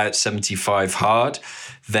more about 75 Hard,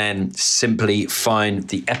 then simply find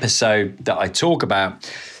the episode that I talk about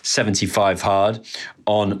 75 Hard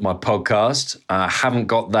on my podcast. I haven't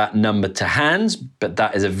got that number to hand, but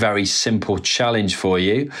that is a very simple challenge for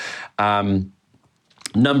you.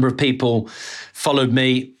 Number of people followed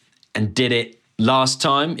me and did it last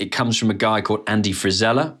time. It comes from a guy called Andy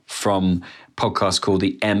Frisella from a podcast called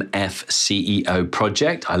the MF CEO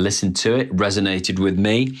Project. I listened to it, resonated with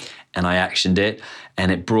me, and I actioned it.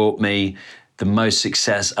 And it brought me the most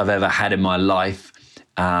success I've ever had in my life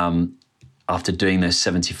after doing those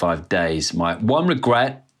 75 days. My one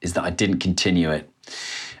regret is that I didn't continue it.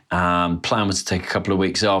 Plan was to take a couple of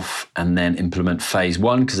weeks off and then implement phase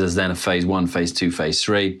 1, because there's then a phase 1, phase 2, phase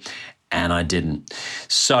 3, and I didn't.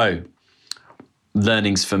 So,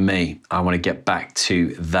 learnings for me. I want to get back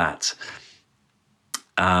to that.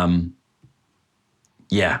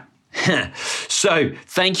 So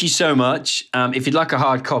thank you so much. If you'd like a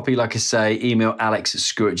hard copy, like I say, email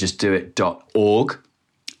alex@screwitjustdoit.org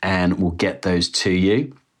and we'll get those to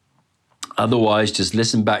you. Otherwise, just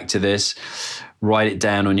listen back to this, write it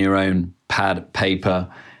down on your own pad, paper,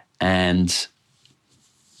 and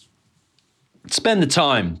spend the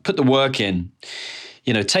time, put the work in.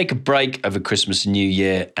 You know, take a break over Christmas and New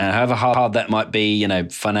Year, and however hard that might be, you know,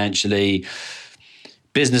 financially,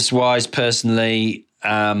 business-wise, personally,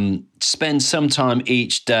 spend some time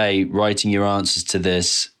each day writing your answers to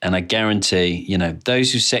this. And I guarantee, you know,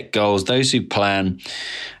 those who set goals, those who plan,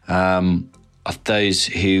 are those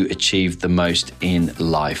who achieve the most in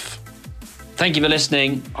life. Thank you for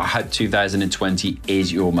listening. I hope 2020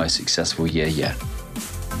 is your most successful year yet.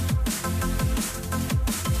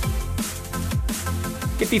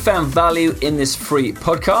 If you found value in this free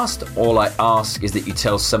podcast, all I ask is that you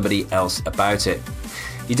tell somebody else about it.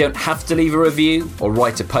 You don't have to leave a review or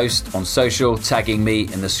write a post on social tagging me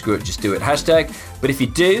in the Screw It Just Do It hashtag, but if you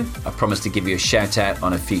do, I promise to give you a shout out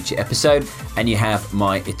on a future episode, and you have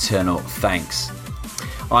my eternal thanks.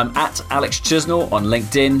 I'm at Alex Chisnell on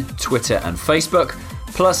LinkedIn, Twitter and Facebook,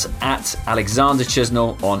 plus at Alexander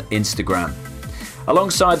Chisnell on Instagram.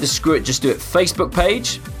 Alongside the Screw It Just Do It Facebook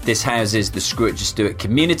page, this houses the Screw It Just Do It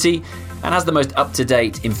community and has the most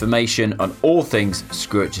up-to-date information on all things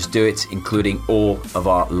Screw It Just Do It, including all of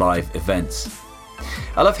our live events.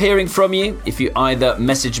 I love hearing from you. If you either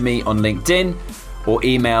message me on LinkedIn or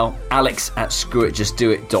email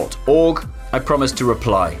alex@screwitjustdoit.org, I promise to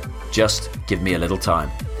reply. Just give me a little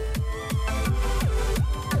time.